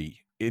connectivity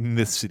in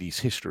this city's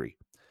history.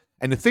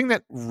 And the thing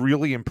that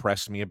really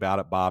impressed me about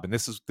it, Bob, and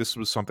this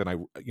was something I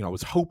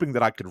was hoping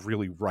that I could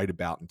really write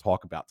about and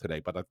talk about today,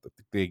 but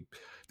they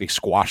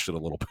squashed it a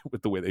little bit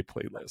with the way they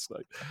played last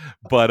night.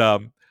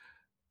 But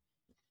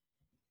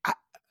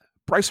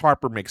Bryce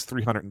Harper makes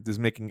is on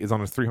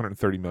a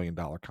 $330 million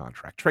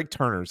contract. Trey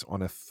Turner's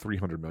on a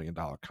 $300 million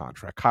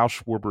contract. Kyle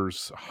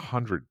Schwarber's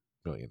 $100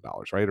 million,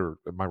 right? Or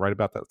am I right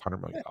about that?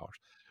 $100 million.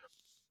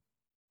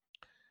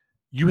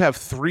 You have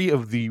three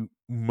of the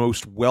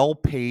most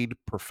well-paid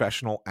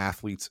professional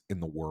athletes in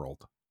the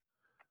world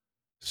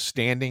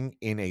standing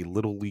in a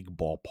little league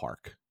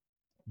ballpark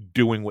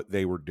doing what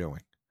they were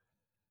doing.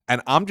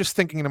 And I'm just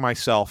thinking to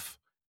myself,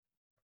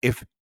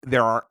 if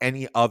there are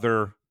any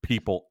other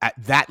people at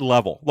that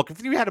level. Look,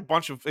 if you had a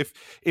bunch of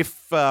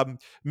if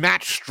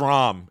Matt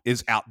Strom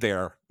is out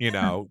there,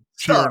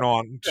 cheering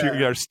on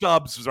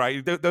Stubbs,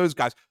 right? Those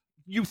guys,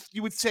 you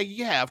would say,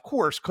 yeah, of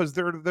course, because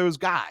they're those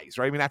guys,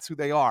 right? I mean, that's who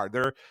they are.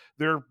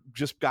 They're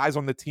just guys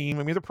on the team.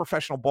 I mean, they're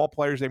professional ball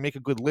players. They make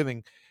a good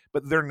living,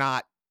 but they're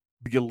not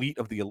the elite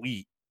of the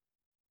elite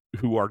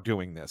who are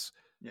doing this.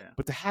 Yeah.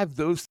 But to have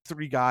those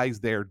three guys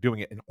there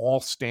doing it and all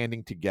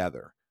standing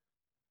together,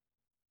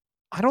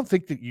 I don't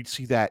think that you'd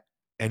see that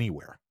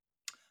anywhere.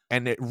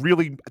 And it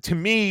really, to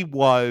me,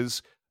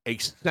 was a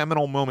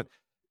seminal moment.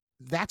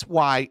 That's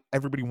why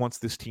everybody wants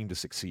this team to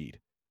succeed.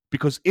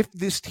 Because if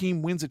this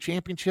team wins a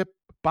championship,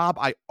 Bob,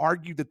 I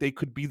argue that they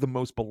could be the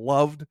most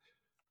beloved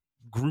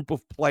group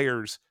of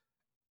players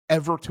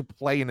ever to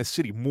play in a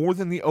city. More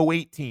than the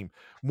 08 team,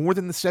 more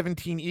than the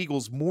 17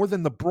 Eagles, more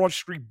than the Broad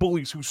Street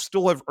Bullies, who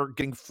still are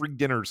getting free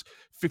dinners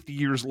 50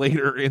 years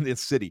later in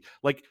this city.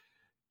 Like,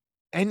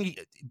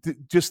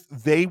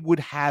 they would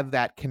have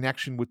that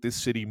connection with this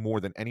city more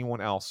than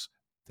anyone else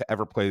to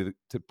ever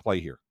play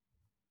here.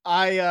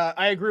 I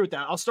agree with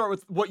that. I'll start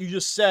with what you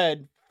just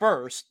said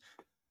first.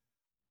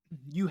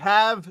 You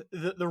have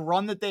the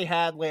run that they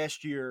had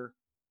last year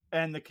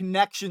and the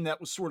connection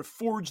that was sort of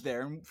forged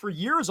there. And for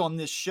years on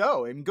this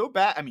show, and go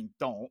back, I mean,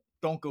 don't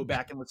go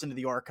back and listen to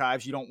the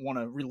archives. You don't want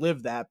to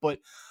relive that. But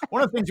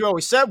one of the things you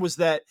always said was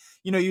that,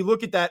 you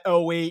look at that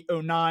 08,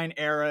 09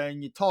 era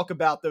and you talk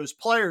about those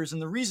players.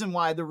 And the reason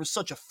why there was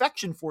such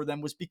affection for them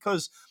was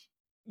because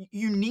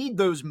you need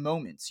those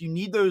moments. You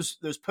need those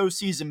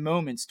postseason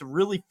moments to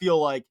really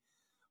feel like,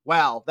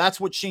 wow, that's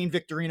what Shane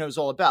Victorino is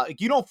all about.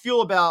 Like, you don't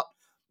feel about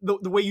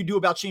the way you do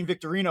about Shane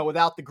Victorino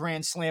without the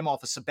grand slam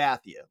off of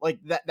Sabathia. Like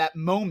that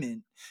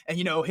moment, and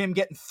him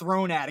getting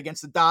thrown at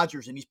against the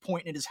Dodgers and he's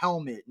pointing at his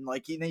helmet and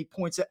he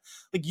points at,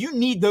 like, you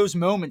need those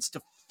moments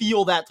to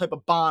feel that type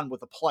of bond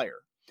with a player.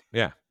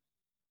 Yeah.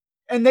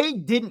 And they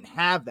didn't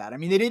have that. I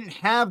mean, they didn't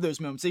have those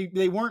moments.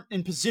 They weren't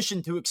in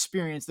position to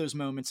experience those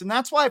moments. And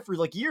that's why for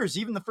years,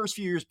 even the first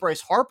few years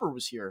Bryce Harper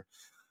was here,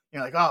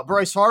 like, oh,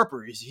 Bryce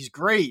Harper, he's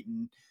great.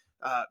 And,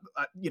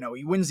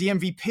 he wins the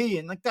MVP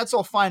and that's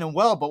all fine and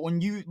well. But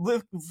when you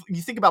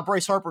think about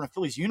Bryce Harper in a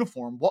Phillies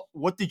uniform,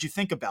 what did you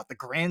think about the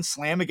grand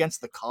slam against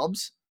the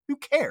Cubs? Who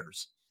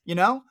cares? It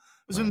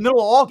was in the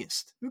middle of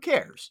August. Who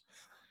cares?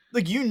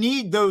 Like, you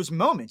need those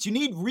moments. You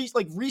need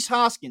Rhys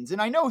Hoskins.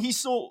 And I know he's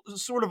still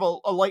sort of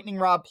a lightning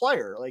rod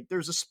player. Like,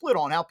 there's a split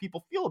on how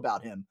people feel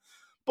about him,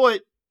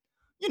 but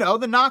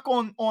the knock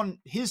on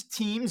his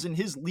teams and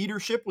his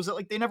leadership was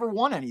that they never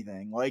won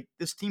anything. Like,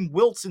 this team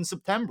wilts in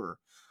September.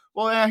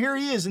 Well, here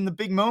he is in the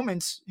big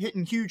moments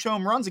hitting huge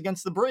home runs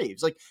against the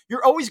Braves. Like,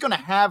 you're always going to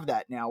have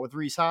that now with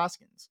Rhys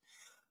Hoskins.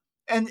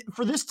 And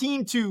for this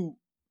team to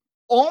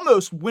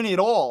almost win it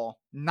all,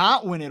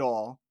 not win it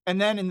all, and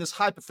then in this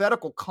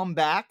hypothetical come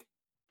back,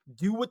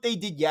 do what they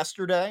did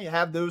yesterday,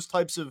 have those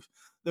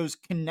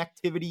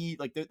connectivity,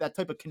 that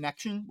type of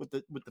connection with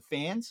the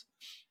fans,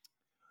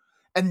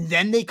 and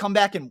then they come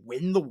back and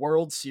win the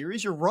World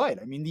Series, you're right.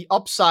 I mean, the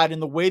upside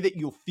and the way that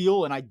you'll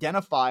feel and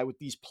identify with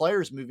these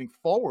players moving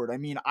forward, I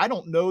mean, I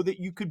don't know that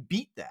you could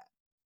beat that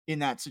in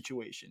that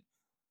situation.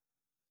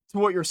 To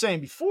what you're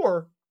saying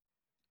before,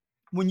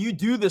 when you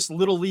do this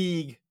little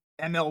league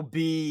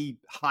MLB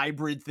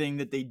hybrid thing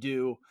that they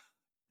do,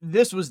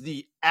 this was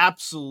the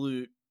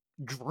absolute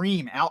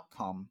dream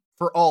outcome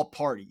for all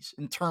parties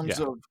in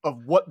terms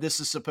of what this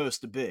is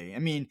supposed to be. I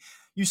mean,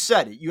 you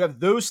said it. You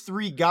have those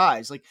three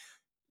guys. Like,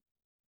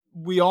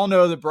 we all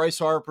know that Bryce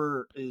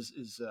Harper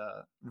is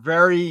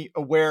very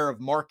aware of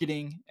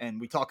marketing,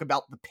 and we talk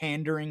about the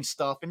pandering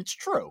stuff, and it's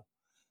true.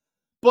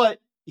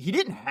 But he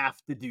didn't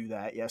have to do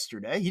that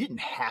yesterday. He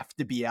didn't have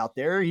to be out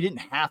there. He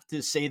didn't have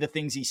to say the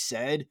things he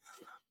said,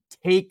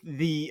 take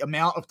the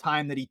amount of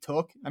time that he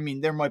took. I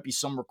mean, there might be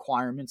some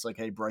requirements like,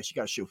 hey, Bryce, you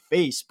got to show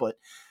face, but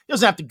he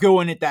doesn't have to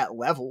go in at that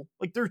level.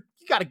 Like, you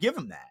got to give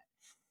him that.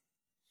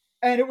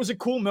 And it was a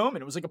cool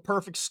moment. It was like a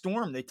perfect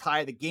storm. They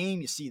tie the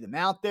game. You see them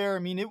out there. I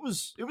mean, it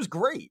was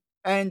great.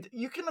 And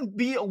you can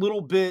be a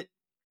little bit,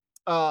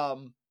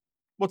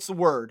 what's the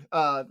word?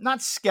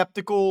 Not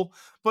skeptical,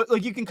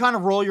 but you can kind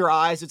of roll your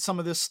eyes at some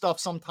of this stuff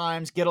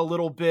sometimes, get a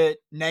little bit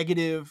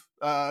negative,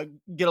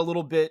 get a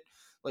little bit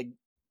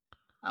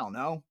I don't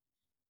know.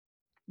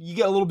 You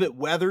get a little bit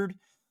weathered,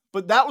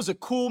 but that was a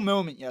cool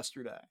moment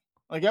yesterday.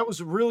 That was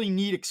a really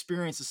neat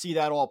experience to see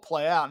that all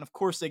play out. And of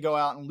course they go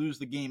out and lose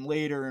the game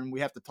later and we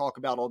have to talk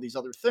about all these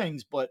other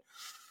things. But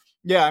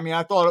yeah, I mean,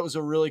 I thought it was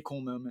a really cool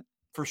moment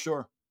for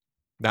sure.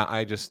 Now,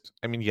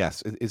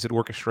 yes. Is it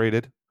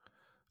orchestrated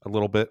a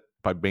little bit?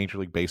 by Major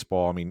League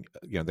Baseball. I mean,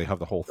 they have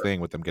the whole thing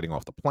with them getting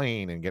off the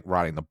plane and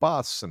riding the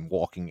bus and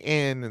walking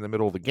in the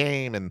middle of the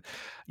game. And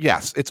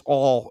yes, it's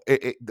all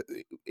it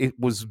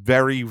was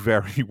very,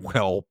 very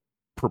well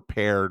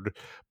prepared,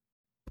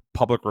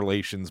 public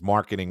relations,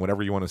 marketing,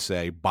 whatever you want to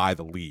say, by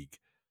the league.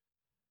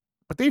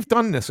 But they've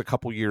done this a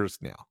couple years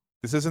now.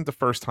 This isn't the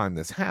first time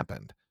this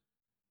happened.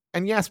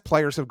 And yes,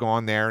 players have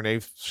gone there and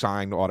they've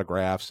signed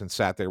autographs and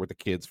sat there with the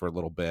kids for a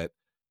little bit.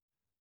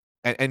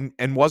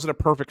 And was it a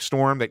perfect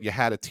storm that you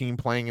had a team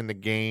playing in the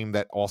game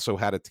that also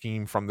had a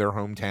team from their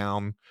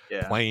hometown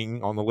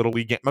playing on the Little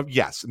League game?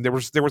 Yes, and there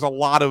was a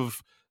lot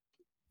of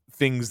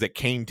things that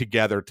came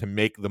together to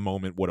make the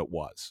moment what it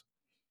was.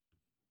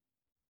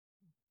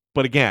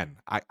 But again,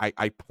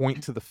 I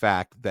point to the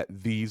fact that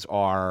these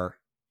are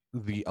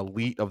the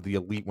elite of the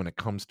elite when it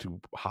comes to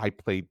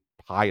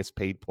highest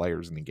paid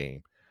players in the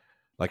game.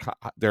 Like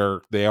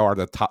they are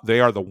the top. They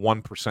are the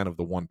 1% of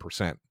the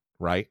 1%,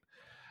 right?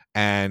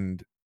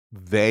 And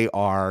they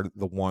are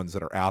the ones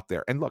that are out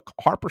there. And look,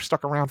 Harper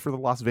stuck around for the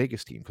Las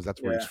Vegas team because that's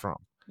where he's from.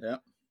 Yeah.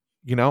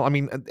 I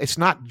mean, it's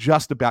not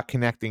just about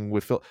connecting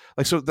with Phil.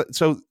 Like,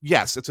 so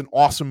yes, it's an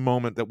awesome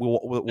moment that we'll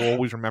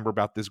always remember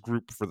about this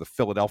group for the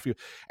Philadelphia.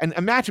 And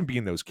imagine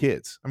being those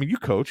kids. I mean, you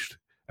coached.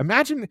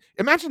 Imagine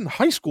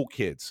high school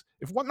kids.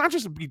 If not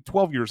just to be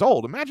 12 years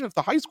old, imagine if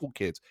the high school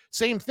kids,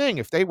 same thing,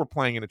 if they were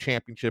playing in a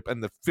championship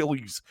and the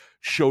Phillies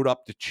showed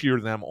up to cheer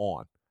them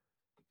on.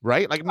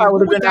 Right? Like, I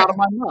would have been out of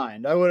my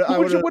mind.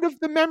 What would have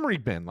the memory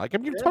been? Like, I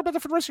mean, you talk about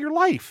that for the rest of your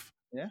life.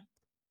 Yeah.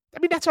 I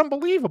mean, that's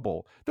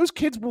unbelievable. Those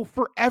kids will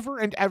forever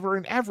and ever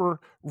and ever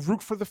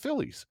root for the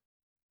Phillies.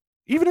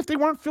 Even if they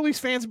weren't Phillies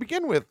fans to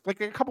begin with. Like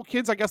a couple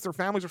kids, I guess their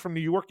families are from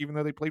New York, even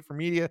though they played for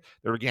media.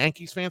 They're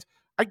Yankees fans.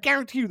 I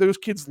guarantee you those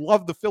kids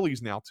love the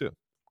Phillies now too.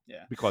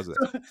 Yeah. Because of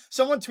that.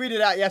 Someone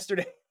tweeted out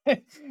yesterday,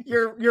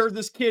 you're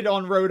this kid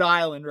on Rhode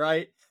Island,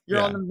 right? You're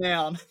on the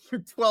mound.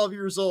 You're 12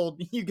 years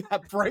old. You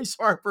got Bryce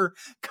Harper,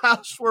 Kyle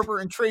Schwarber,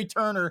 and Trey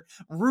Turner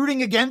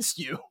rooting against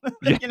you.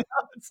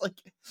 It's like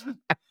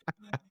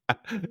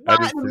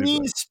not in a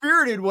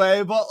mean-spirited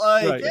way, but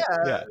like,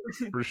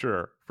 for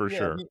sure.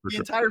 The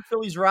entire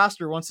Phillies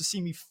roster wants to see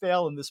me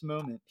fail in this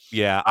moment.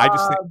 Yeah,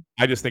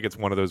 I just think it's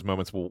one of those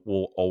moments we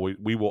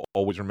will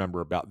always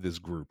remember about this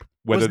group.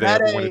 Whether was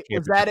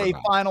that a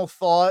final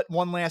thought,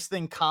 one last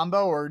thing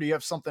combo, or do you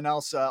have something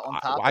else on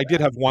top? I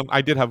did have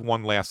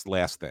one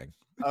last thing.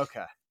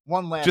 Okay,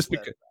 one last just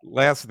because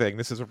last thing.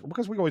 This is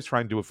because we always try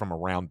and do it from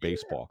around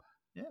baseball.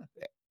 Yeah.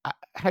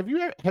 Have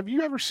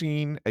you ever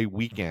seen a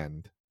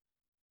weekend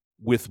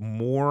with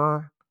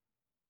more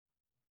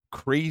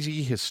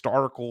crazy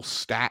historical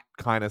stat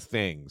kind of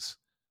things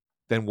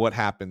than what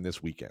happened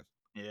this weekend?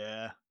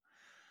 Yeah.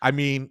 I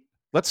mean,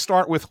 let's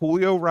start with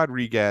Julio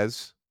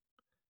Rodriguez.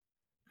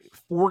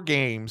 4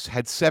 games,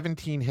 had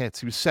 17 hits.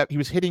 He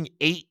was hitting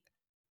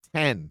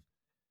 8-10.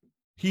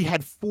 He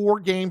had 4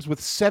 games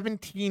with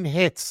 17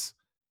 hits.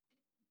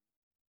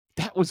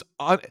 That was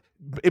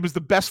it was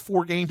the best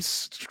 4 games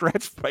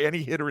stretch by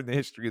any hitter in the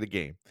history of the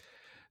game.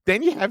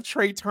 Then you have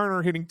Trey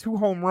Turner hitting 2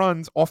 home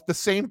runs off the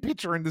same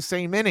pitcher in the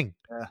same inning,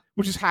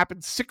 which has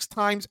happened 6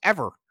 times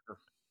ever.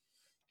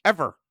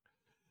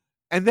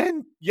 And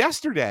then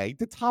yesterday,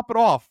 to top it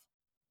off,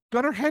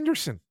 Gunnar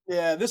Henderson.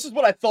 Yeah, this is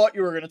what I thought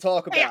you were going to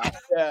talk about.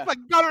 Yeah. Like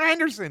Gunnar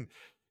Henderson.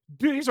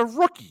 Dude, he's a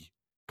rookie.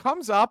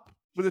 Comes up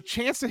with a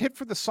chance to hit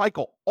for the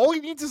cycle. All he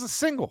needs is a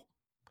single.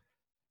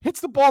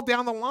 Hits the ball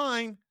down the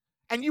line.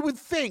 And you would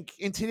think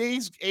in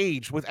today's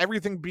age, with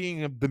everything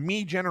being the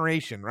me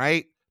generation,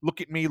 right? Look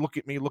at me, look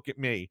at me, look at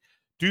me.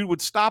 Dude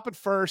would stop at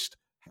first,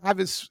 have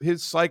his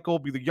cycle,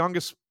 be the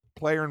youngest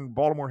player in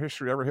Baltimore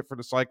history to ever hit for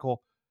the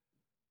cycle.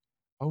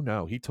 Oh,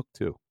 no, he took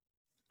 2.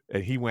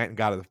 And he went and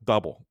got a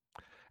double.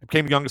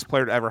 Became the youngest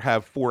player to ever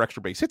have 4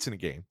 extra base hits in a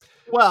game.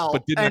 Well,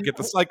 but did not get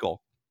the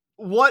cycle.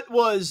 What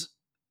was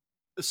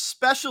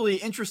especially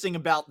interesting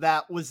about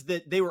that was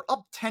that they were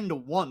up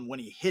 10-1 when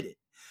he hit it.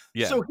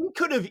 Yeah. So he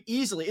could have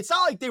easily. It's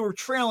not like they were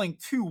trailing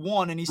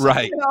 2-1, and he said,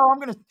 right. "No, I'm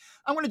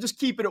gonna just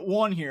keep it at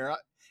 1 here."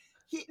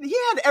 He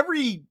had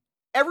every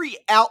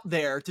out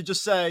there to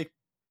just say,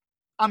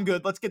 "I'm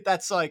good. Let's get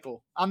that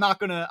cycle. I'm not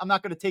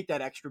gonna take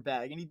that extra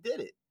bag," and he did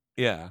it.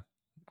 Yeah,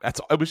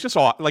 it was just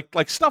all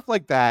like stuff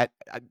like that.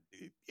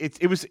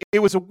 It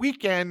was a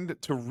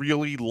weekend to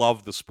really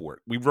love the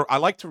sport. I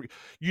like to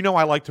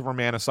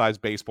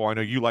romanticize baseball. I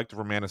know you like to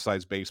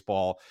romanticize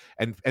baseball,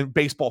 and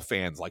baseball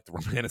fans like to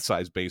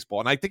romanticize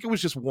baseball. And I think it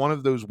was just one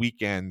of those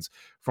weekends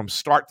from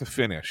start to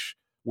finish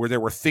where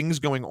there were things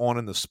going on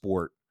in the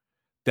sport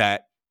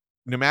that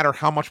no matter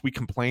how much we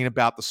complain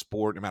about the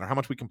sport, no matter how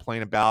much we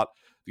complain about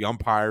the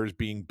umpires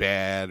being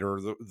bad or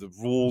the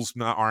rules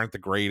aren't the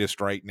greatest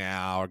right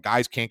now, or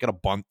guys can't get a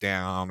bunt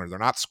down, or they're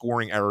not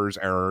scoring errors,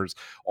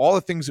 all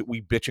the things that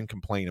we bitch and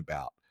complain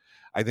about.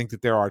 I think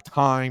that there are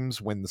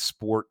times when the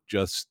sport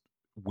just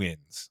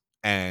wins.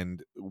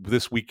 And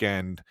this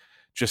weekend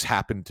just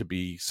happened to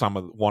be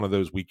one of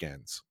those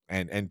weekends.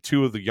 And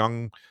 2 of the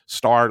young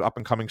up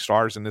and coming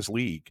stars in this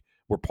league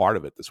were part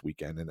of it this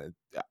weekend. And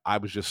I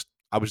was just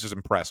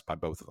impressed by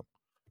both of them.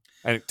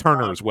 And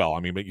Turner as well. I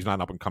mean, he's not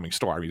an up-and-coming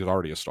star. I mean, he's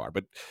already a star.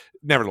 But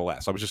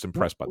nevertheless, I was just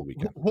impressed by the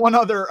weekend. One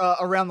other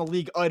around the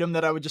league item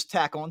that I would just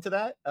tack on to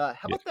that. How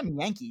about them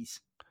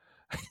Yankees?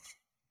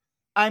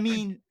 I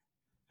mean,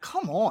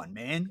 come on,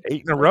 man.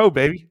 8 in a row,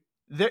 baby.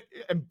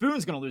 And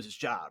Boone's going to lose his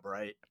job,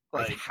 right?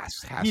 Like,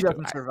 he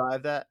doesn't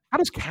survive that. How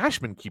does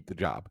Cashman keep the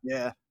job?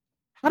 Yeah.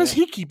 How does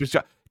he keep his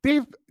job?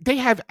 They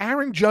have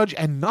Aaron Judge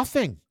and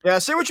nothing. Yeah,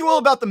 say what you will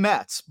about the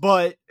Mets,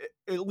 but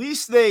at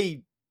least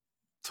they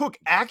took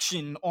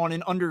action on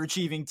an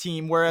underachieving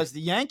team, whereas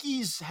the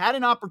Yankees had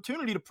an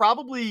opportunity to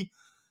probably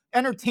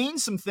entertain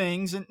some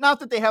things. And not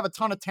that they have a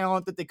ton of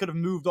talent that they could have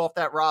moved off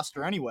that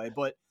roster anyway,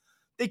 but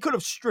they could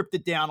have stripped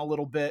it down a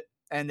little bit,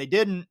 and they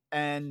didn't.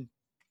 And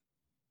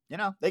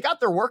they got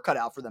their work cut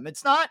out for them.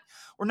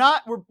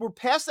 We're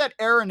past that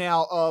era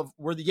now of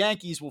where the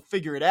Yankees will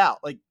figure it out.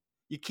 Like,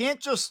 you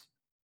can't just,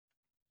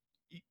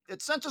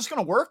 it's not just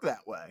going to work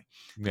that way.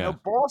 Yeah.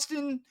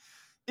 Boston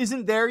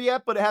isn't there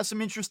yet, but it has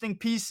some interesting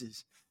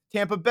pieces.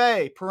 Tampa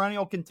Bay,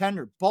 perennial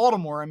contender.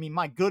 Baltimore, I mean,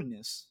 my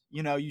goodness.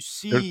 You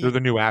see. They're the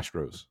new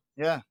Astros.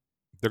 Yeah.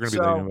 They're going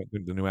to be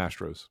the new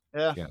Astros.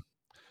 Yeah.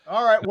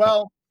 All right.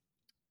 Well,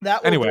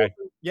 anyway.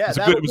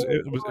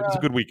 It was a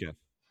good weekend.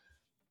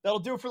 That'll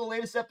do it for the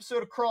latest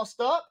episode of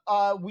Crossed Up.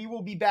 We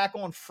will be back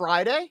on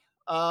Friday.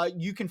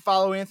 You can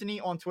follow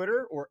Anthony on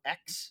Twitter, or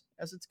X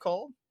as it's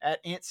called,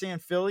 at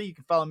AntSanPhilly. You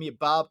can follow me at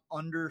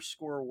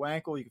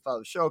Bob_Wankel. You can follow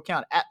the show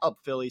account at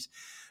UpPhillies.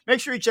 Make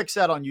sure you check us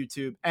out on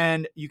YouTube,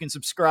 and you can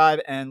subscribe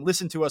and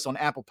listen to us on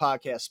Apple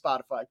Podcasts,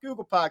 Spotify,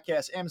 Google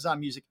Podcasts, Amazon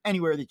Music,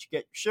 anywhere that you get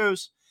your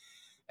shows.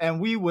 And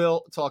we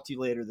will talk to you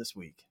later this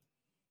week.